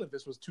shut down if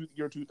this was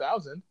year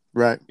 2000.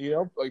 Right.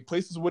 Like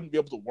places wouldn't be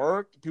able to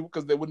work, people,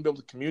 because they wouldn't be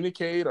able to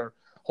communicate or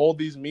hold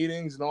these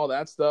meetings and all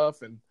that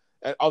stuff. And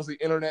obviously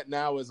internet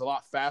now is a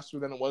lot faster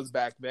than it was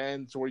back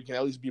then, so where you can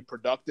at least be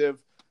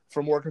productive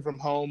from working from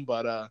home.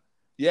 But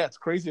yeah, it's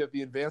crazy that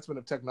the advancement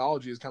of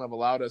technology has kind of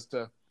allowed us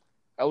to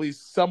at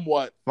least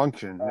somewhat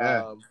function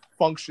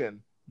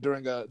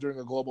during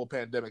a global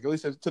pandemic, at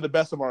least to the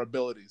best of our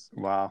abilities.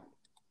 Wow.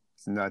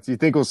 It's nuts. You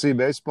think we'll see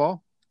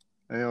baseball?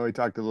 I know we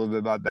talked a little bit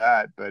about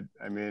that, but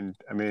I mean,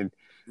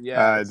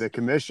 yeah, the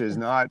commission is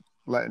not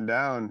letting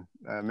down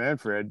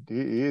Manfred.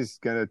 He's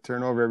going to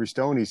turn over every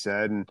stone, he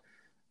said, and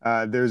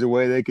there's a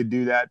way they could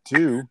do that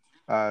too,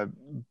 down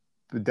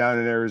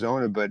in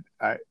Arizona. But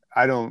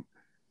I don't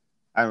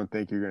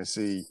think you're going to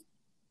see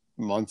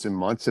months and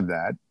months of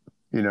that.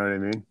 You know what I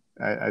mean?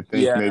 I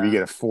think maybe you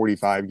get a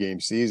 45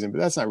 game season, but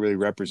that's not really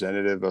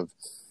representative of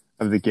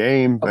the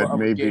game. But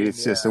maybe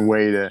it's just a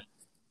way to,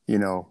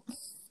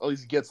 at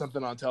least get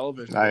something on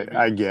television.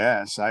 I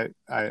guess. I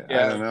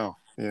don't know.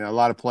 A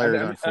lot of players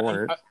aren't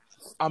for it.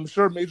 I'm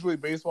sure Major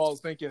League Baseball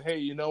is thinking, hey,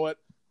 you know what?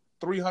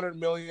 $300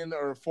 million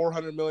or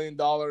 $400 million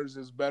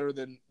is better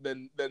than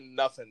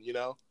nothing,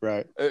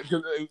 Right.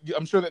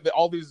 I'm sure that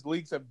all these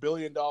leagues have $1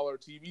 billion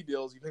TV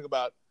deals. You think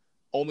about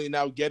only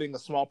now getting a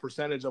small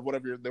percentage of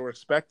whatever they were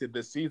expected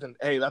this season.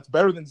 Hey, that's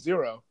better than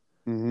zero.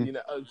 Mm-hmm.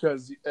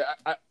 Because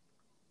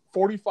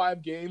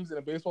 45 games in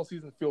a baseball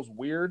season feels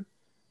weird.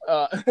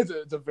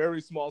 It's a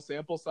very small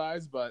sample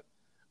size, but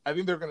I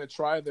think they're going to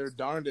try their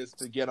darndest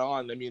to get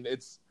on. I mean,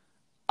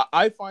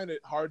 I find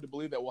it hard to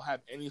believe that we'll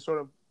have any sort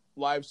of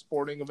live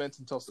sporting events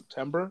until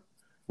September.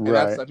 And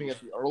that's, Right. I think, at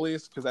the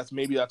earliest, because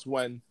that's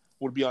when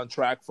would be on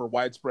track for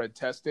widespread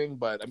testing.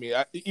 But I mean,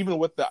 even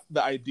with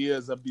the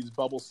ideas of these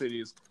bubble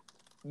cities,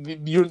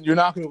 you're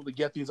not going to be able to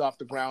get these off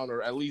the ground,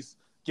 or at least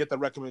get the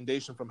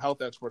recommendation from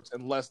health experts,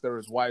 unless there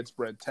is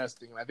widespread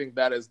testing. And I think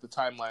that is the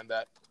timeline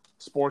that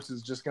sports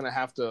is just going to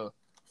have to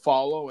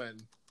follow,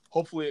 and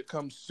hopefully it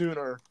comes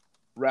sooner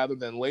rather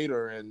than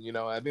later. And,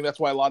 I think that's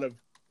why a lot of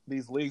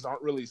these leagues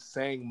aren't really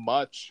saying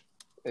much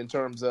in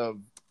terms of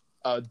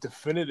a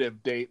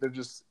definitive date. They're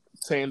just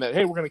saying that,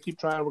 hey, we're going to keep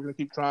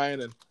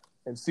trying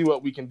and see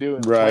what we can do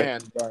and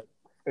plan. But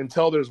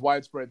until there's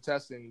widespread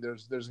testing,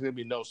 there's going to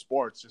be no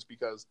sports, just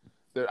because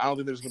I don't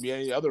think there's going to be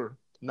any other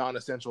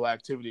non-essential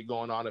activity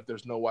going on if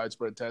there's no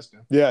widespread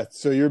testing. Yeah.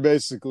 So you're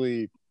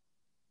basically,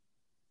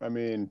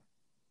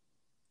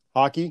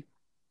 hockey,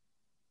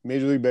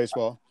 Major League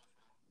Baseball,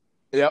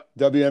 yep,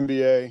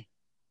 WNBA,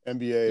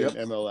 NBA, yep,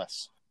 and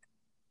MLS.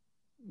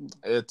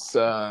 It's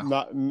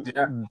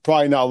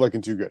probably not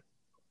looking too good.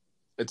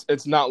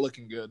 It's not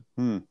looking good.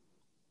 Hmm.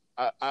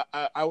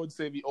 I would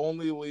say the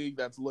only league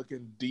that's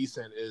looking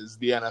decent is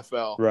the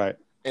NFL. Right.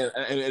 And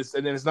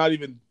it's not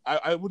even,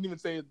 I wouldn't even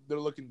say they're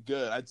looking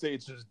good. I'd say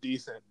it's just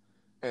decent.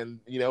 And,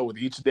 with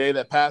each day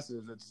that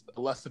passes, it's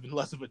less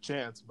of a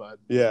chance. But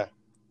yeah,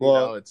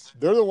 well,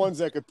 they're the ones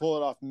that could pull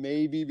it off,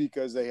 maybe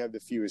because they have the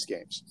fewest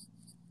games,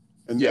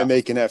 and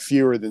they can have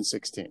fewer than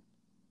 16.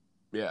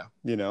 Yeah.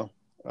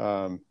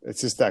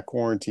 It's just that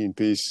quarantine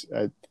piece.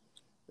 I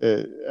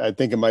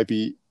think it might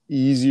be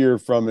easier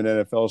from an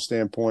NFL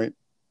standpoint,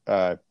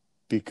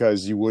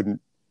 because you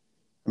wouldn't.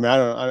 I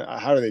don't know,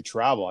 how do they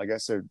travel? I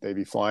guess they'd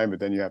be flying, but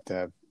then you have to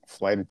have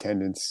flight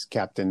attendants,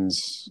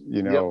 captains,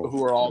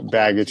 who are all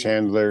baggage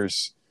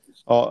handlers,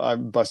 all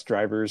bus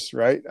drivers,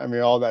 right? I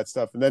mean, all that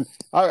stuff. And then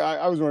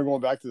I was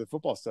going back to the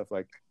football stuff.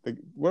 Like,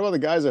 what about the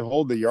guys that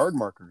hold the yard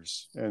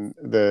markers and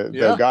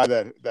the guy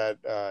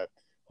that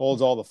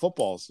holds all the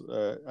footballs?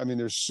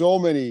 There's so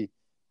many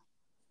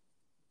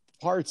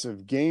parts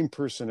of game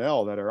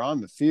personnel that are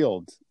on the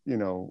field,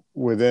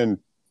 within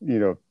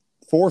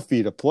 4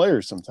 feet of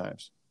players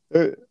sometimes.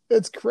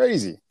 It's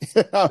crazy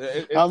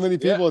how many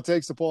people it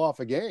takes to pull off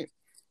a game.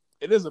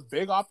 It is a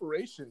big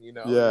operation,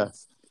 Yeah.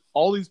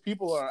 All these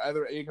people are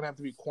either going to have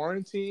to be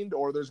quarantined,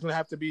 or there's going to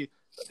have to be,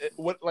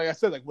 like I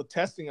said, like with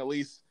testing, at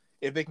least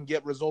if they can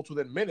get results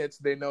within minutes,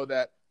 they know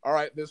that, all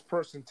right, this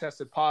person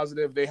tested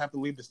positive, they have to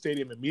leave the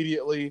stadium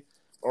immediately,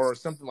 or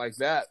something like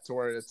that, to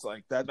where it's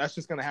like that's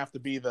just going to have to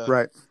be the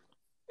right.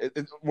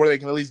 Where they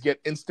can at least get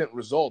instant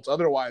results.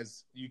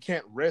 Otherwise, you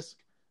can't risk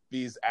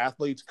these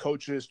athletes,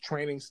 coaches,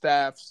 training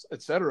staffs,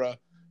 etc.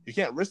 You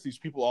can't risk these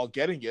people all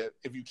getting it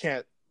if you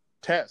can't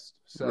test.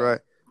 So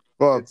right.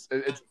 Well,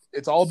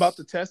 it's all about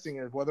the testing,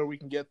 and whether we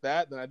can get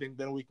that, then I think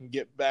then we can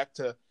get back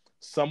to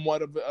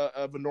somewhat of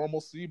a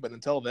normalcy. But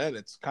until then,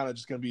 it's kind of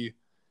just going to be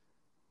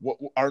what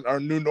our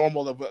new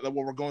normal of what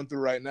we're going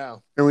through right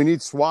now. And we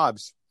need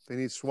swabs. They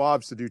need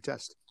swabs to do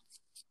tests.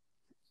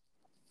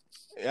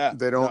 Yeah,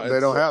 they don't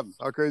have them.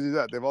 How crazy is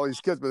that? They have all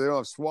these kits, but they don't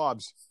have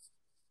swabs.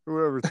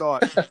 Who ever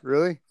thought?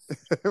 Really?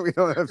 We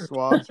don't have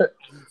swabs.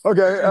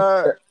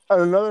 Okay.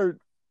 Another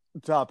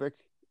topic.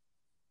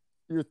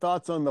 Your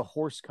thoughts on the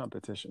horse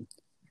competition?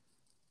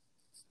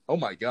 Oh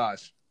my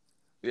gosh!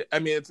 I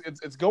mean,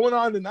 it's going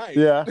on tonight.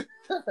 Yeah.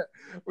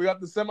 We got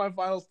the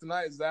semifinals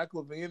tonight. Zach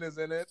LaVine is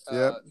in it.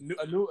 Yeah.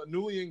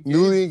 Newly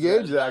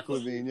engaged Zach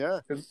LaVine. Yeah.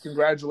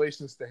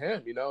 Congratulations to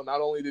him.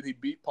 Not only did he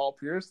beat Paul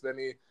Pierce, then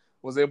he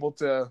was able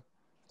to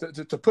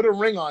put a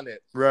ring on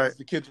it, right? As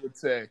the kids would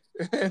say,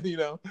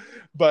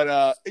 But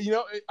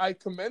I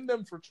commend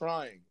them for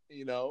trying.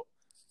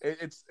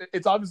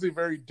 It's obviously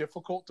very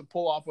difficult to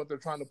pull off what they're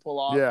trying to pull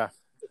off. Yeah,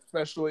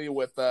 especially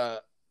with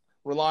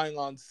relying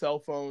on cell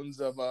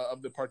phones of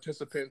the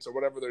participants or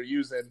whatever they're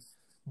using.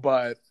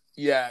 But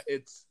yeah,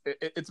 it's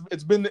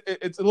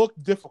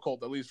looked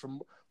difficult, at least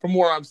from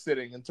where I'm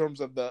sitting, in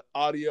terms of the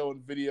audio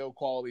and video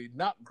quality.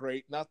 Not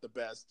great, not the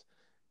best.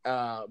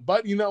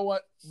 But you know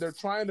what? They're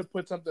trying to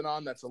put something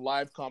on that's a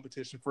live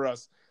competition for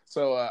us.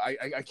 So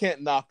I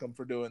can't knock them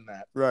for doing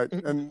that. Right.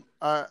 And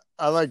I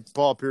like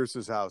Paul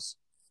Pierce's house.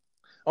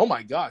 Oh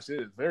my gosh,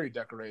 it is very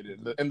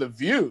decorated, and the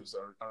views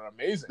are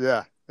amazing.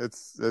 Yeah,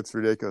 it's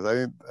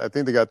ridiculous. I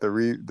think they got the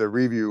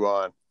review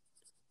on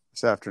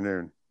this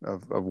afternoon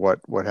of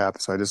what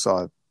happened. So I just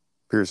saw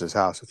Pierce's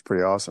house. It's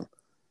pretty awesome.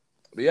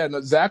 But yeah,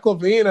 Zach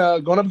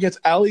LaVine going up against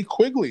Allie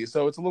Quigley.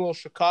 So it's a little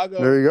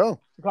Chicago. There you go.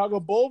 Chicago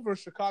Bull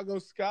versus Chicago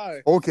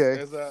Sky. Okay.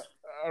 As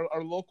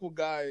our local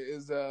guy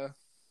is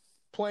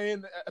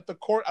playing at the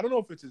court. I don't know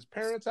if it's his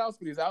parents' house,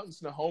 but he's out in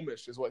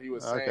Snohomish, is what he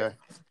was saying. Okay.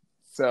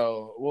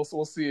 So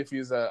we'll see if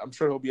he's. I'm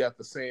sure he'll be at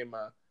the same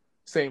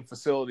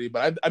facility.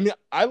 But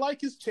I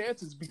like his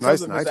chances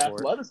because of his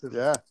athleticism.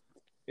 Yeah.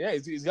 Yeah,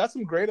 he's got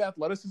some great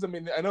athleticism. I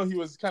mean, I know he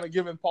was kind of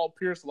giving Paul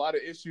Pierce a lot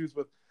of issues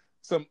with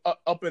some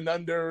up and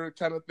under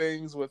kind of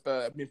things with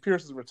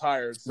Pierce is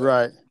retired, so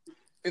right?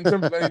 In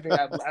terms of anything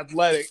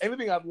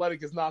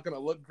athletic is not going to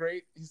look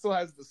great. He still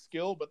has the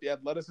skill, but the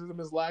athleticism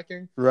is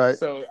lacking, right?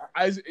 So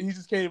he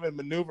just can't even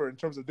maneuver in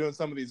terms of doing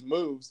some of these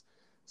moves.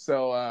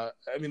 So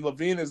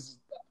LaVine is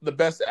the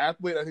best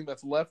athlete I think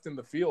that's left in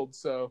the field.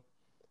 So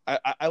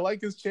I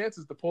like his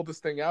chances to pull this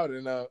thing out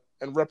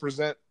and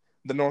represent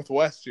the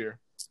Northwest here.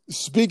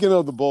 Speaking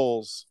of the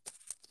Bulls,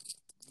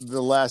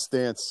 The Last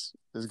Dance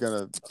is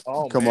going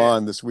to come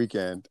on this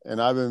weekend,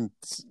 and I've been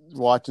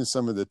watching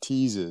some of the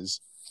teases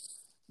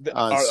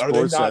on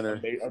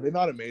SportsCenter. Are they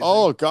not amazing?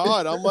 Oh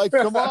God, I'm like,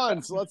 come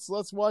on, so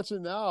let's watch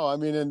it now. I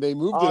mean, and they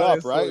moved it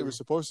up, right? It was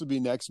supposed to be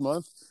next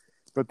month,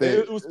 but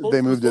they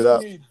moved it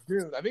up.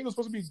 June. I think it was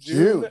supposed to be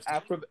June.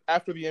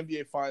 after the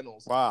NBA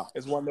Finals. Wow,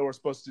 is when they were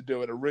supposed to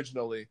do it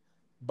originally.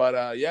 But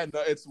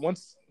it's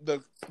once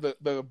the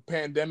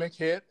pandemic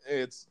hit,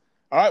 it's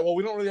all right. Well,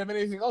 we don't really have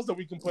anything else that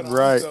we can put on,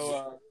 right?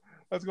 So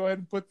let's go ahead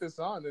and put this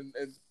on, and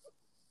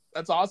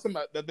that's awesome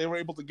that they were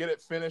able to get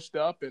it finished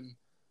up and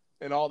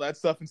all that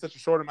stuff in such a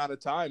short amount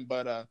of time.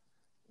 But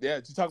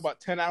to talk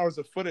about 10 hours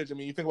of footage, I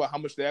mean, you think about how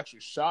much they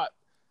actually shot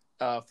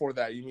for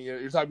that. You mean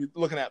you're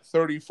looking at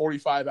 30,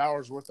 45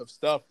 hours worth of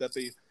stuff that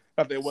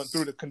they went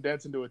through to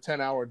condense into a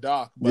 10-hour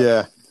doc. But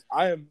yeah,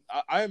 I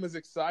am as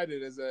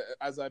excited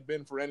as I've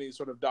been for any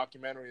sort of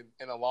documentary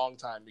in a long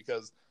time,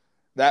 because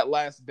that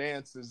Last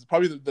Dance is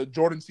probably the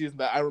Jordan season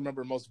that I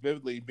remember most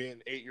vividly,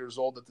 being 8 years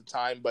old at the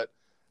time. But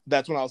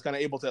that's when I was kind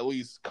of able to at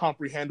least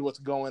comprehend what's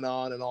going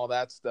on and all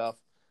that stuff.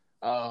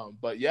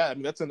 But yeah, I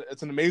mean, it's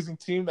an amazing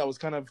team that was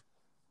kind of,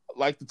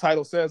 like the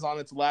title says, on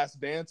its last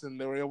dance, and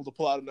they were able to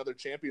pull out another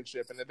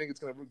championship. And I think it's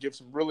going to give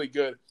some really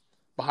good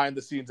behind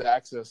the scenes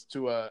access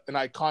to an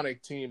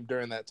iconic team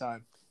during that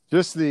time.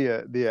 Just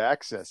the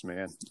access,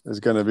 man, is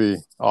going to be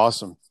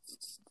awesome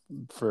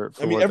for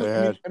what they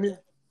had. I mean,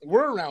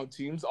 we're around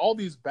teams, all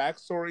these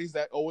backstories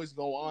that always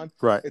go on.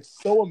 Right. It's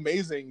so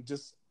amazing.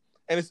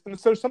 And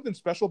there's something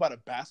special about a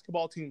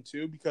basketball team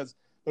too, because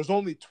there's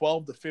only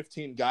 12 to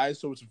 15 guys,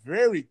 so it's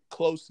very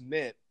close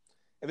knit.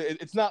 And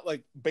it's not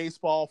like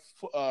baseball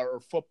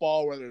or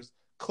football where there's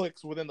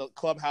cliques within the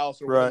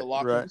clubhouse or within the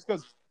locker room. Just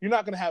because you're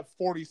not going to have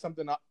 40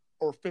 something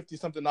or 50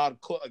 something odd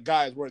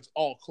guys where it's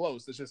all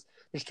close. It's just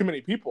there's too many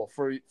people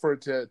for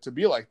it to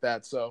be like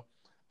that. So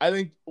I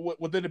think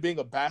with it being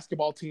a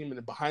basketball team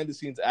and behind the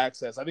scenes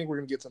access, I think we're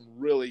going to get some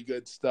really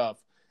good stuff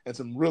and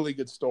some really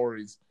good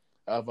stories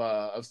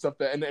of stuff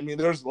that. And I mean,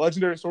 there's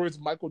legendary stories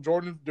of Michael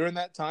Jordan during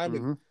that time.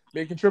 Mm-hmm. And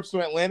making trips to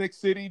Atlantic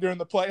City during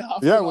the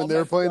playoffs. Yeah, when they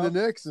were playing the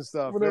Knicks and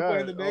stuff. When they were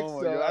playing the Knicks.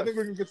 So I think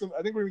we're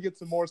gonna get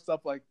some more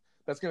stuff like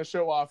that's gonna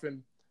show off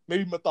and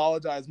maybe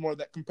mythologize more of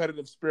that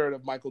competitive spirit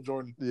of Michael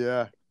Jordan.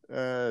 Yeah.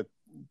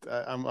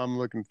 I'm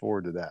looking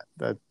forward to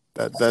that.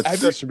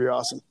 That should be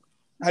awesome.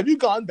 Have you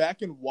gone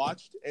back and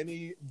watched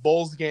any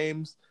Bulls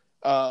games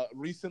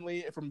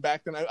recently from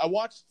back then? I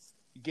watched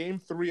Game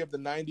 3 of the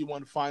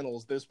 91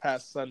 finals this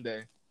past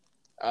Sunday.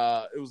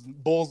 It was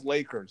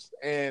Bulls-Lakers,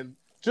 and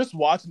just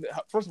watching it,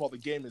 first of all, the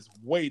game is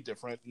way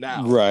different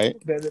now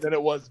than it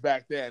was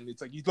back then.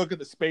 It's like you look at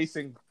the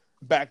spacing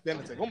back then,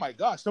 it's like, oh my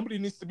gosh, somebody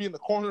needs to be in the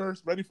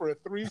corners ready for a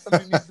three.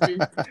 Somebody needs to be,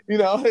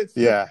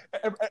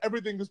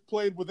 everything is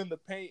played within the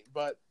paint.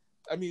 But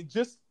I mean,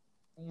 just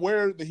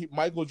where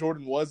Michael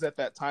Jordan was at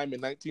that time in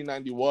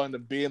 1991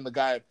 and being the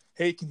guy,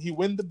 hey, can he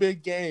win the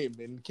big game?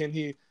 And can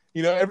he,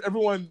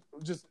 everyone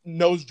just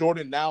knows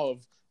Jordan now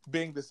of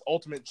being this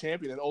ultimate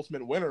champion and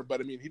ultimate winner. But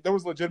I mean, there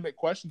was legitimate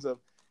questions of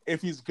if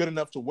he's good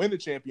enough to win a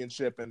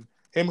championship, and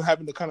him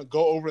having to kind of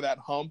go over that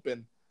hump.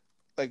 And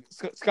like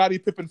Scottie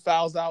Pippen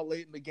fouls out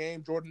late in the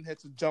game, Jordan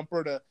hits a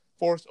jumper to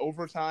force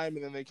overtime,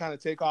 and then they kind of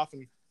take off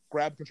and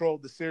grab control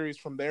of the series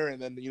from there.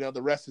 And then,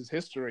 the rest is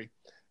history.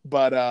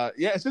 But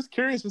it's just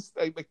curious, just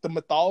like the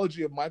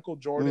mythology of Michael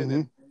Jordan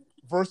and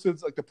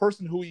versus like the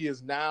person who he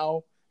is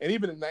now. And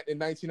even in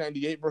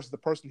 1998 versus the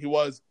person he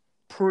was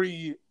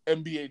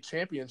pre-NBA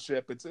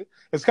championship,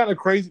 it's kind of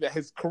crazy that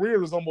his career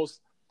was almost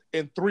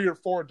in 3 or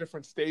 4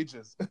 different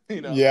stages.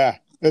 Yeah,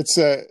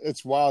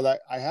 it's wild.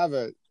 I have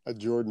a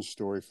Jordan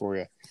story for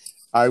you.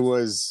 I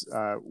was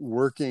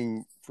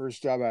working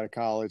first job out of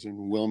college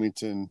in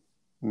Wilmington,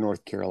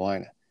 North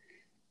Carolina,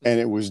 and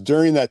it was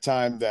during that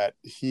time that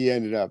he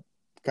ended up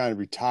kind of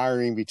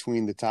retiring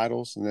between the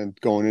titles and then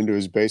going into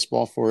his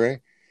baseball foray.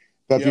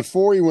 But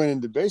before he went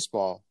into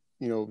baseball,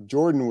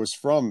 Jordan was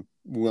from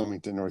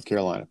Wilmington, North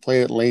Carolina,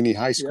 played at Laney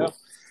High School.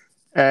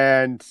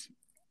 And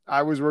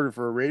I was working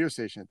for a radio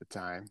station at the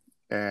time,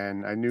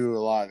 and I knew a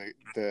lot of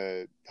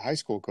the high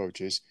school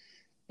coaches.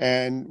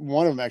 And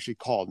one of them actually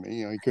called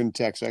me. He couldn't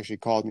text, actually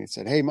called me and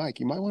said, "Hey, Mike,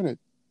 you might want to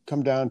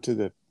come down to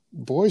the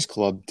boys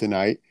club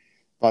tonight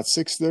about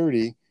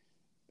 6:30.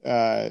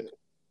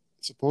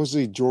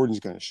 Supposedly Jordan's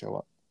going to show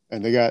up,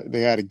 and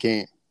they had a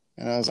game."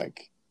 And I was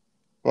like,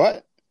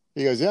 "What?"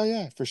 He goes,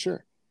 "Yeah, for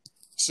sure."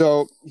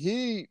 So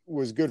he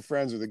was good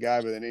friends with a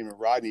guy by the name of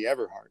Rodney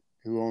Everhart,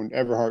 who owned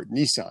Everhart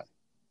Nissan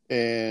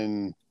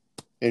in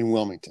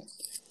Wilmington.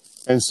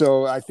 And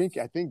so I think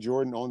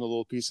Jordan owned a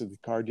little piece of the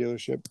car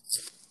dealership.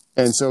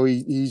 And so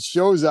he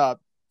shows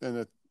up in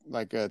a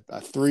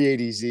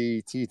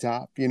 380Z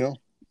T-top,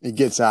 He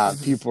gets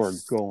out, people are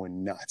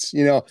going nuts,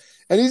 and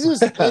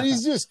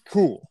he's just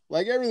cool.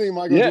 Like everything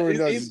Michael Jordan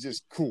does is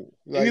just cool.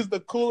 Like, he's the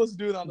coolest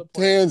dude on the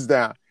planet. Hands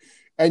down.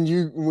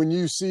 And when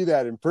you see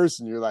that in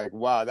person, you're like,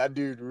 wow, that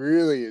dude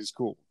really is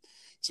cool.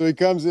 So he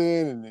comes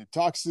in and he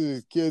talks to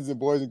the kids, the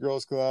Boys and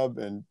Girls Club,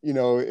 and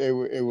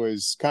it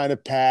was kind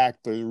of packed,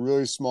 but it was a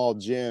really small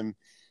gym.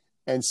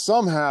 And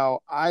somehow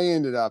I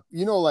ended up,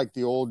 like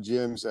the old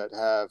gyms that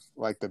have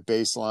like the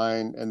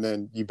baseline, and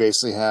then you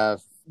basically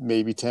have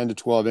maybe 10 to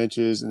 12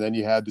 inches, and then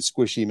you have the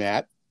squishy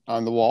mat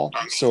on the wall.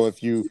 So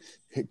if you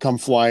come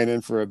flying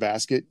in for a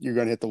basket, you're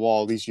going to hit the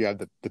wall. At least you have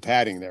the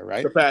padding there,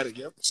 right? The padding,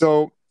 yep.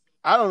 So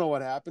I don't know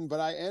what happened, but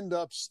I end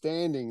up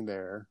standing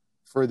there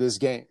for this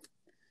game.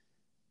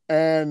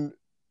 And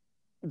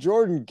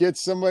Jordan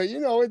gets somebody,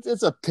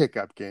 it's a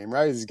pickup game,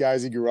 right? These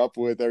guys he grew up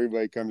with,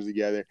 everybody comes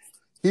together.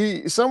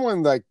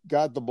 Someone like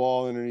got the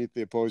ball underneath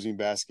the opposing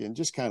basket and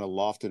just kind of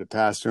lofted a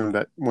pass to him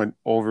that went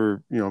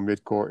over,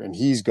 midcourt, and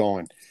he's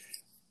going.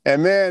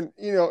 And man,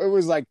 it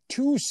was like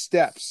 2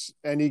 steps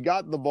and he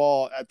got the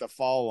ball at the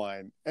foul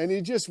line and he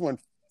just went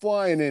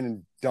flying in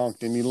and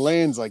dunked, and he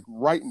lands like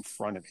right in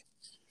front of me.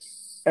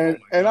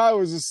 And I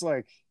was just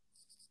like,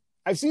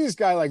 I've seen this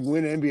guy like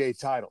win NBA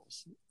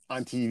titles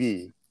on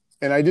TV,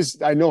 and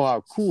I know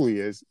how cool he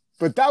is,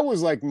 but that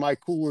was like my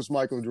coolest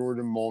Michael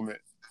Jordan moment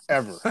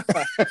ever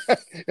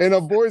in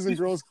a Boys and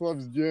Girls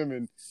Club's gym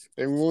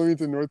in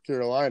Wilmington, North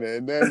Carolina.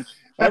 And then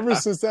ever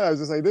since then, I was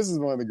just like, this is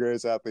one of the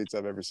greatest athletes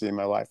I've ever seen in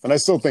my life. And I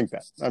still think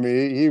that. I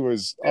mean, he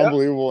was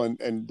unbelievable.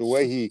 And the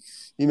way he,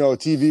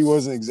 TV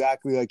wasn't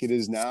exactly like it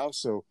is now.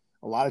 So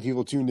a lot of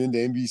people tuned into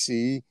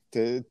NBC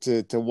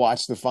to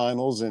watch the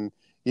finals. And,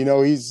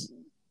 he's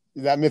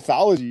that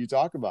mythology you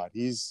talk about.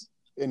 He's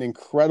an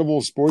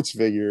incredible sports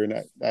figure,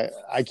 and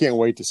I can't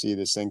wait to see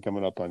this thing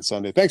coming up on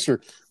Sunday. Thanks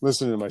for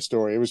listening to my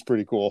story. It was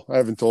pretty cool. I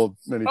haven't told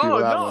many people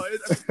that one.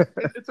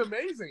 It's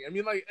amazing. I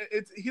mean, like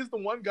he's the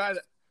one guy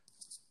that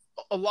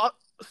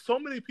so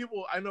many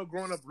people I know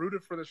growing up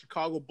rooted for the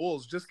Chicago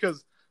Bulls just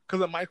because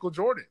of Michael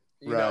Jordan.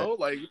 You know,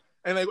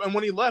 and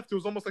when he left, it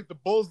was almost like the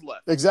Bulls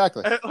left.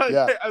 Exactly. And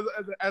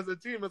as a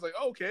team, it's like,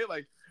 okay,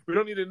 like we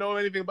don't need to know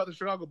anything about the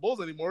Chicago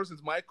Bulls anymore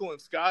since Michael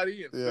and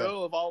Scotty and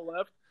Phil have all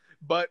left.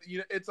 But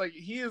it's like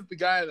he is the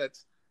guy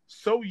that's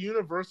so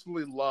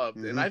universally loved,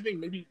 and I think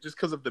maybe just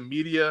because of the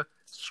media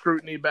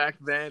scrutiny back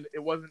then,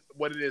 it wasn't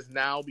what it is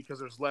now because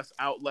there's less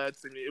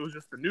outlets. I mean, it was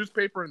just the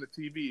newspaper and the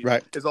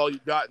TV is all you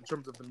got in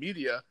terms of the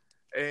media,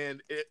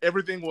 and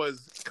everything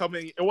was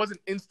coming. It wasn't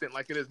instant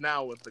like it is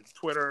now with like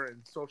Twitter and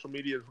social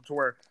media, to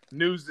where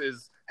news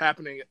is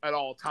happening at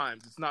all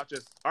times. It's not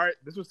just, all right,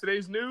 this was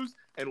today's news,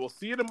 and we'll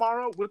see you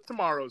tomorrow with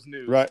tomorrow's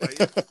news. Right.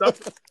 Like, stuff,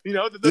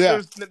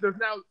 there's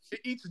now,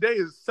 each day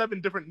is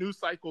 7 different news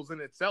cycles in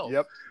itself.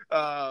 Yep.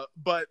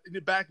 But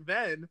back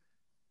then,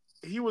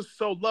 he was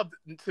so loved.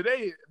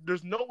 Today,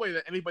 there's no way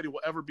that anybody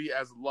will ever be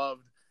as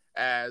loved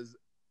as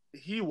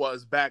he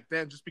was back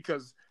then, just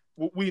because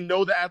we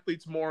know the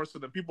athletes more, so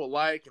then people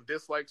like and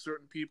dislike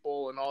certain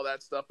people and all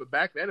that stuff. But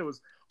back then, it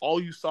was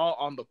all you saw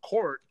on the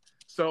court.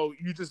 So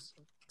you just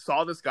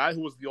saw this guy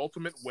who was the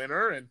ultimate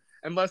winner, and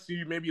unless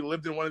you maybe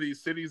lived in one of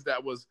these cities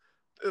that was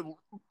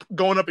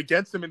going up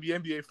against him in the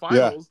NBA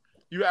Finals,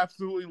 you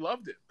absolutely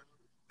loved it.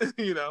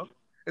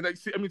 And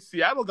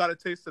Seattle got a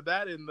taste of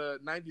that in the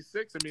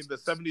 '96. I mean, the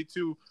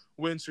 72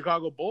 win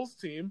Chicago Bulls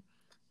team,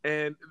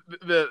 and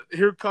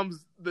here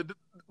comes the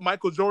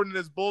Michael Jordan and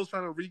his Bulls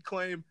trying to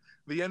reclaim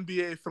the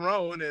NBA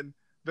throne, and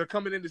they're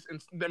coming in.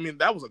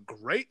 That was a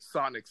great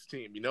Sonics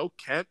team.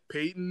 Kent,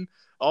 Payton,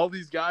 all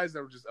these guys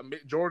that were just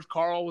George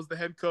Karl was the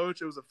head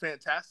coach. It was a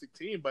fantastic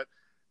team, but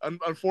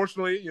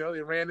unfortunately,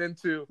 they ran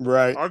into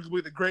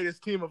arguably the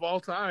greatest team of all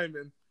time.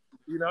 And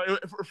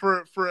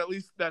for at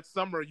least that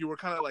summer, you were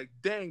kind of like,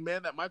 dang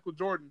man, that Michael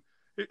Jordan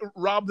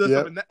robbed us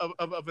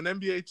of an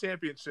NBA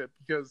championship,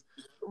 because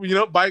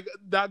by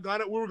doggone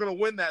it, we were going to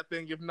win that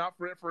thing if not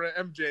for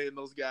MJ and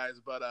those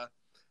guys. But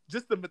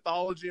just the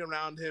mythology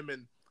around him,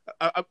 and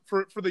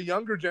for the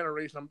younger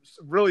generation, I'm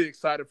really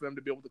excited for them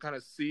to be able to kind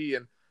of see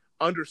and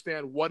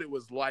understand what it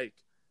was like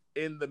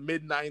in the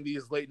mid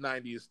 90s, late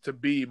 90s to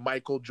be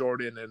Michael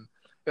Jordan. And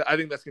I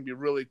think that's going to be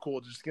really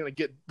cool. Just going to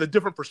get the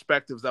different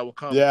perspectives that will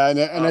come. Yeah. And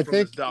I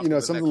think,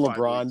 something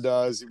LeBron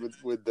does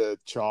with the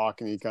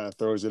chalk, and he kind of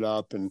throws it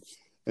up and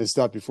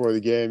stuff before the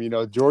game.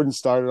 Jordan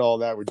started all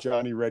that with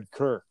Johnny Red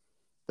Kerr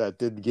that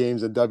did the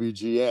games at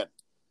WGN.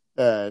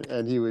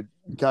 And he would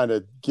kind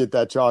of get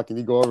that chalk and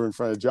he'd go over in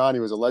front of Johnny,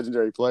 who was a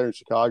legendary player in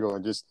Chicago,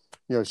 and just,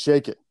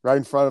 shake it right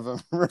in front of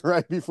him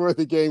right before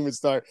the game would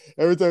start.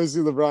 Every time I see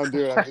LeBron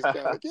do it, I'm just kind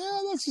of like, yeah,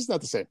 that's just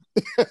not the same.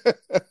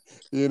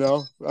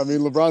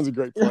 LeBron's a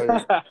great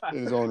player in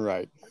his own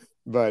right,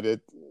 but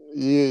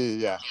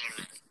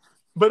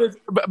But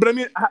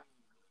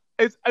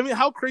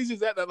how crazy is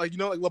that? That like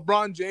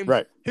LeBron James,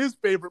 his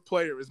favorite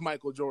player is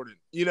Michael Jordan.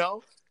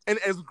 And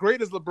as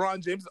great as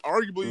LeBron James is,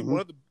 arguably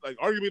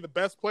arguably the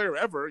best player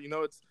ever.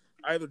 It's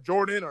either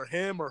Jordan or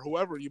him or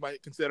whoever you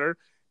might consider.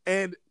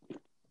 And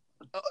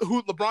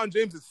who LeBron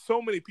James is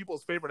so many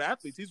people's favorite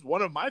athletes. He's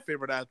one of my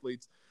favorite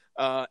athletes,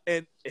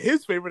 and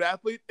his favorite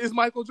athlete is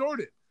Michael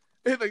Jordan.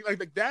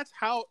 Like that's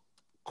how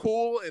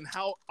cool and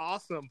how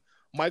awesome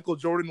Michael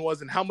Jordan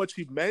was, and how much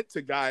he meant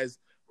to guys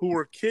who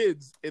were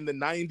kids in the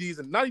 90s,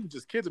 and not even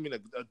just kids, I mean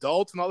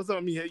adults and all this stuff.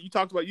 I mean, you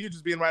talked about you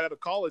just being right out of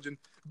college and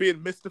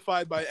being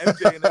mystified by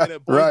MJ in a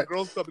boys right. and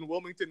girls club in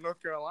Wilmington,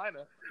 North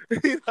Carolina.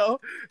 You know,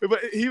 but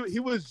he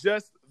was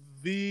just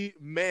the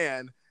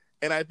man.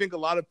 And I think a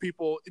lot of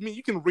people, I mean,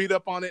 you can read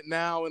up on it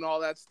now and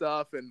all that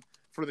stuff, and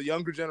for the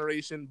younger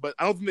generation, but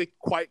I don't think they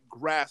quite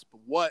grasp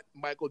what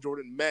Michael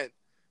Jordan meant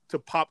to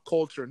pop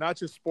culture, not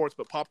just sports,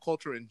 but pop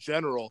culture in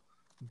general,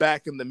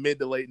 back in the mid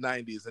to late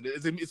 90s. And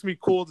it's gonna be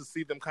cool to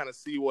see them kind of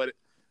see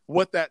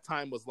what that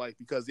time was like,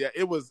 because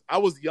I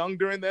was young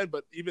during then,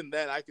 but even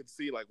then I could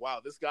see like, wow,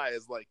 this guy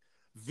is like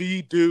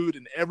the dude,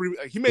 and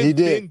he made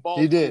being bald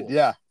he did cool.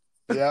 yeah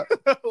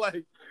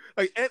like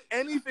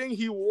anything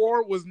he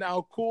wore was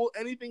now cool.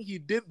 Anything he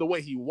did, the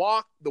way he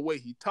walked, the way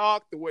he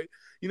talked, the way,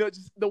 you know,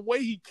 just the way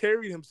he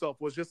carried himself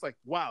was just like,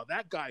 wow,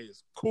 that guy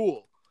is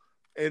cool.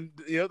 And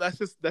you know, that's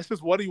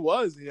just what he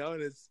was, you know.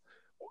 And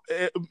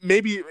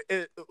maybe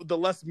the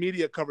less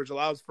media coverage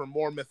allows for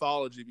more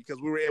mythology, because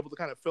we were able to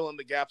kind of fill in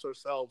the gaps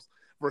ourselves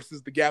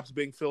versus the gaps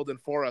being filled in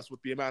for us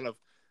with the amount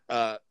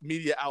of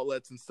media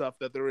outlets and stuff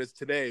that there is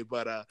today.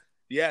 But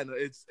yeah, no,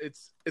 it's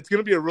going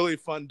to be a really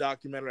fun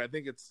documentary. I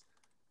think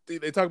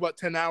they talk about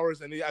 10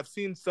 hours, and I've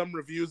seen some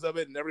reviews of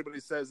it, and everybody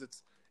says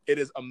it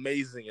is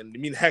amazing. And I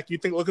mean, heck,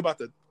 look about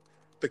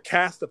the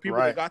cast of people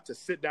that got to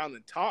sit down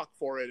and talk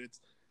for it.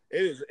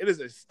 It is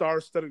a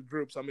star-studded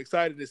group, so I'm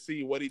excited to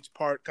see what each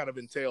part kind of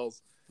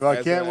entails. Well,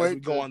 I can't wait as we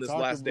go on this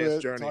last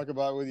day's journey. Talk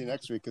about it with you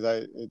next week,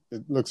 because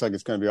it looks like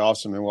it's going to be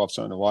awesome, and we'll have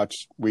something to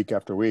watch week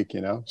after week,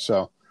 you know.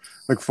 So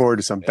look forward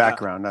to some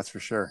background, that's for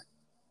sure.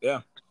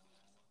 Yeah.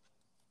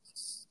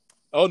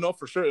 Oh no,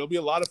 for sure, it'll be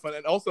a lot of fun.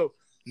 And also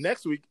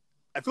next week,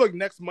 I feel like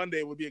next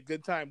Monday would be a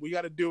good time. We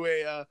got to do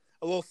a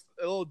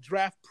little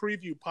draft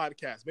preview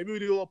podcast. Maybe we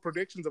do a little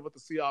predictions of what the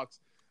Seahawks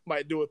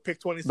might do with pick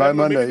 27 by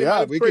Monday.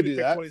 Yeah, we could do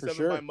that for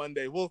sure. By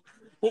Monday. We'll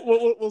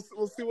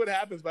see what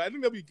happens, but I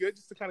think that'll be good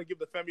just to kind of give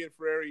the Femi and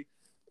Ferrari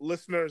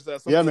listeners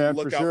something to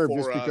look for sure. For,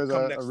 just because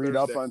I read Thursday.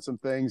 up on some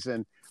things,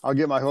 and I'll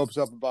get my hopes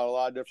up about a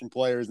lot of different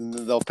players, and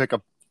then they'll pick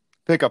a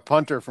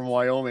punter from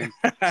Wyoming.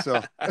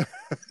 So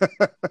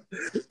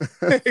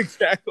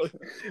exactly.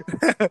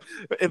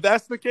 If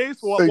that's the case,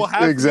 we'll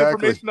have some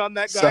information on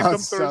that guy come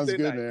Thursday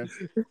night.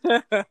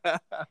 Man.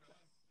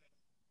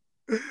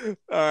 All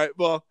right.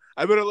 Well,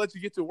 I better let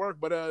you get to work.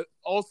 But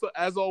also,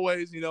 as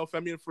always, you know,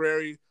 Femi and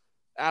Ferrari,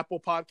 Apple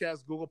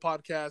Podcasts, Google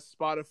Podcasts,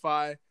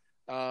 Spotify.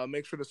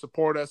 Make sure to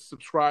support us,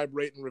 subscribe,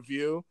 rate, and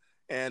review.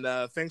 And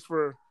thanks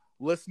for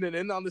listening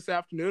in on this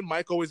afternoon.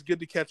 Mike, always good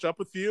to catch up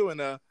with you.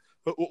 And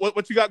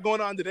what you got going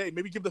on today?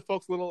 Maybe give the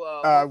folks a little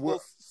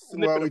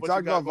snippet of what talked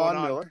you got about going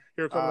Von Miller. On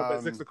here coming up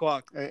at 6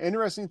 o'clock. An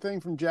interesting thing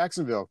from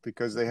Jacksonville,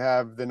 because they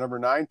have the number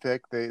 9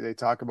 pick. They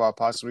talk about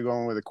possibly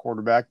going with a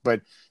quarterback,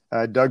 but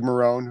Doug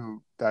Marrone,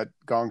 who that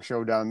Gong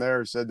Show down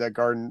there, said that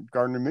Gardner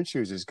Minshew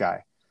is his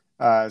guy.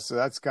 So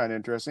that's kind of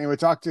interesting. We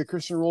talked to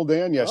Christian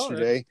Roldan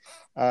yesterday.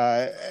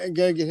 And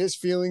going to get his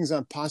feelings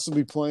on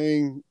possibly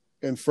playing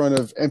in front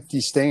of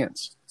empty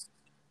stands,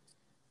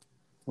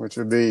 which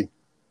would be,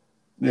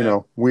 you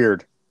know,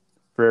 weird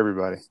for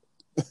everybody.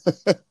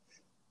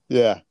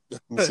 Yeah.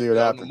 Let's see what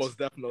happens. Most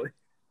definitely.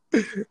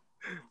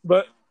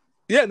 But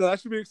yeah, no,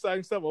 that should be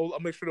exciting stuff. I'll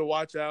make sure to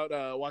watch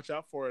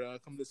out for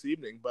it come this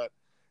evening. But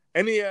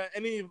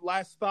any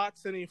last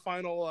thoughts, any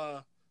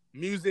final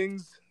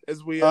musings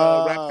as we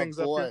wrap things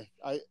up here?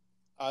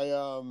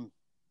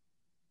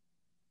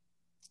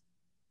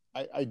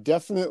 I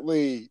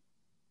definitely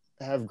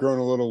have grown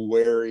a little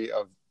wary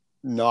of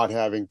not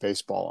having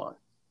baseball on.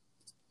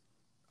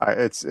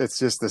 It's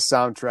just the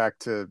soundtrack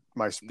to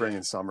my spring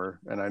and summer,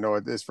 and I know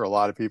it is for a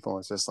lot of people.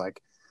 It's just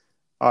like,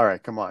 all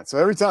right, come on. So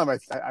every time I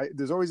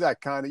there's always that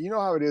kind of, you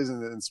know how it is in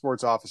the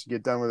sports office. You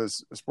get done with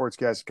a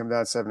sportscast, you come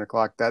down at 7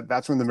 o'clock.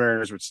 That's when the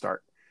Mariners would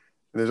start.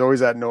 And there's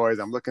always that noise.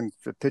 I'm looking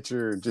for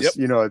pitcher, and just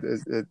you know,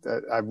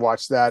 I've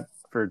watched that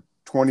for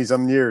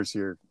 20-some years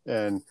here,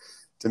 and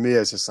to me,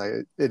 it's just like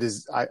it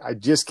is. I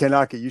just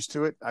cannot get used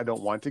to it. I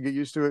don't want to get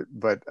used to it,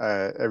 but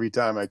every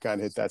time I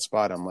kind of hit that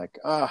spot, I'm like,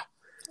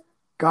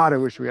 God, I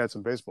wish we had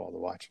some baseball to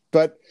watch.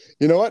 But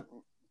you know what?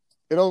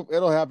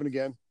 It'll happen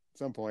again at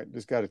some point.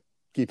 Just got to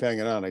keep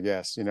hanging on, I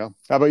guess. You know.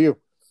 How about you?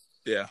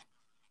 Yeah.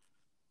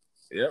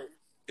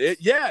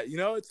 Yeah. You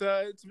know, it's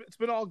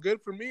been all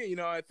good for me. You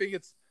know, I think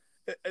it's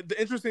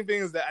the interesting thing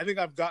is that I think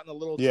I've gotten a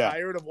little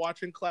tired of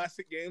watching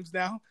classic games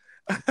now.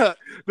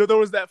 There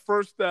was that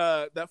first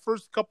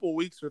couple of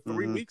weeks or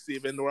 3 weeks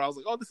even where I was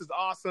like, oh, this is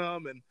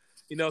awesome, and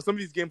you know, some of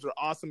these games are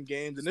awesome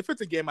games, and if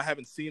it's a game I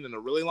haven't seen in a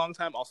really long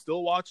time, I'll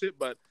still watch it.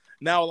 But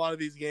now a lot of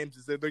these games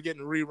is that they're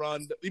getting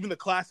rerun. Even the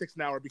classics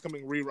now are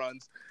becoming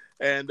reruns,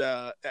 and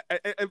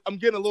I'm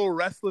getting a little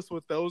restless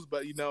with those.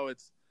 But you know,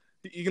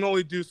 you can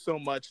only do so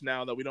much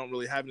now that we don't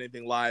really have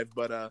anything live.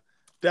 But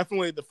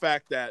definitely the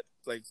fact that,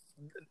 like,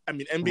 I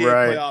mean, NBA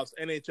playoffs,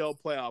 NHL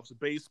playoffs,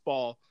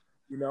 baseball.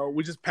 You know,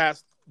 we just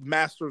passed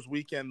Masters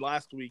weekend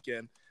last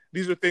weekend.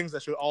 These are things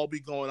that should all be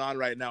going on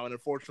right now, and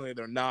unfortunately,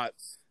 they're not.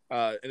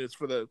 and it's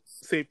for the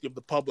safety of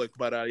the public.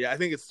 But yeah, I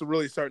think it's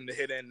really starting to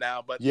hit in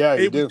now. But Yeah,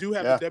 hey, you we do. do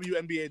have Yeah. the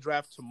WNBA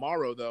draft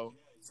tomorrow, though,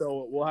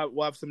 so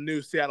we'll have some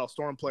new Seattle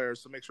Storm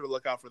players. So make sure to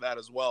look out for that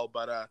as well.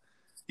 But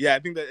yeah, I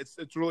think that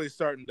it's really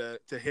starting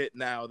to hit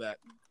now that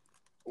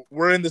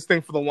we're in this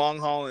thing for the long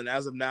haul, and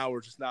as of now,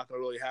 we're just not going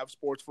to really have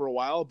sports for a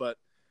while. But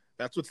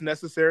that's what's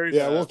necessary.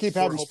 Yeah, we'll keep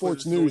having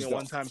sports news,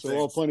 though, so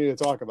we'll have plenty to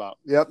talk about.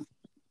 Yep.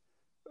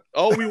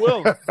 Oh, we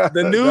will.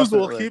 The news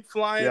will keep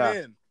flying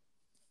in.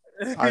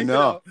 I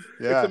know.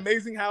 It's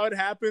amazing how it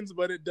happens,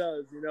 but it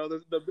does.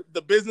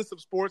 The business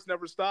of sports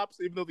never stops,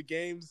 even though the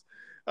games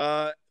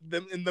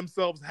them in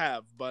themselves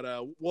have. But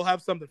we'll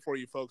have something for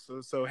you folks.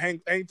 So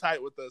hang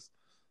tight with us.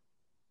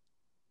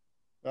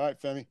 All right,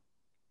 Femi.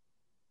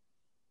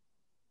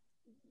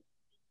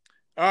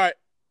 All right.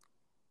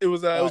 It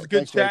was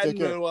good chatting.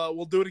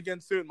 We'll do it again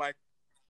soon, Mike.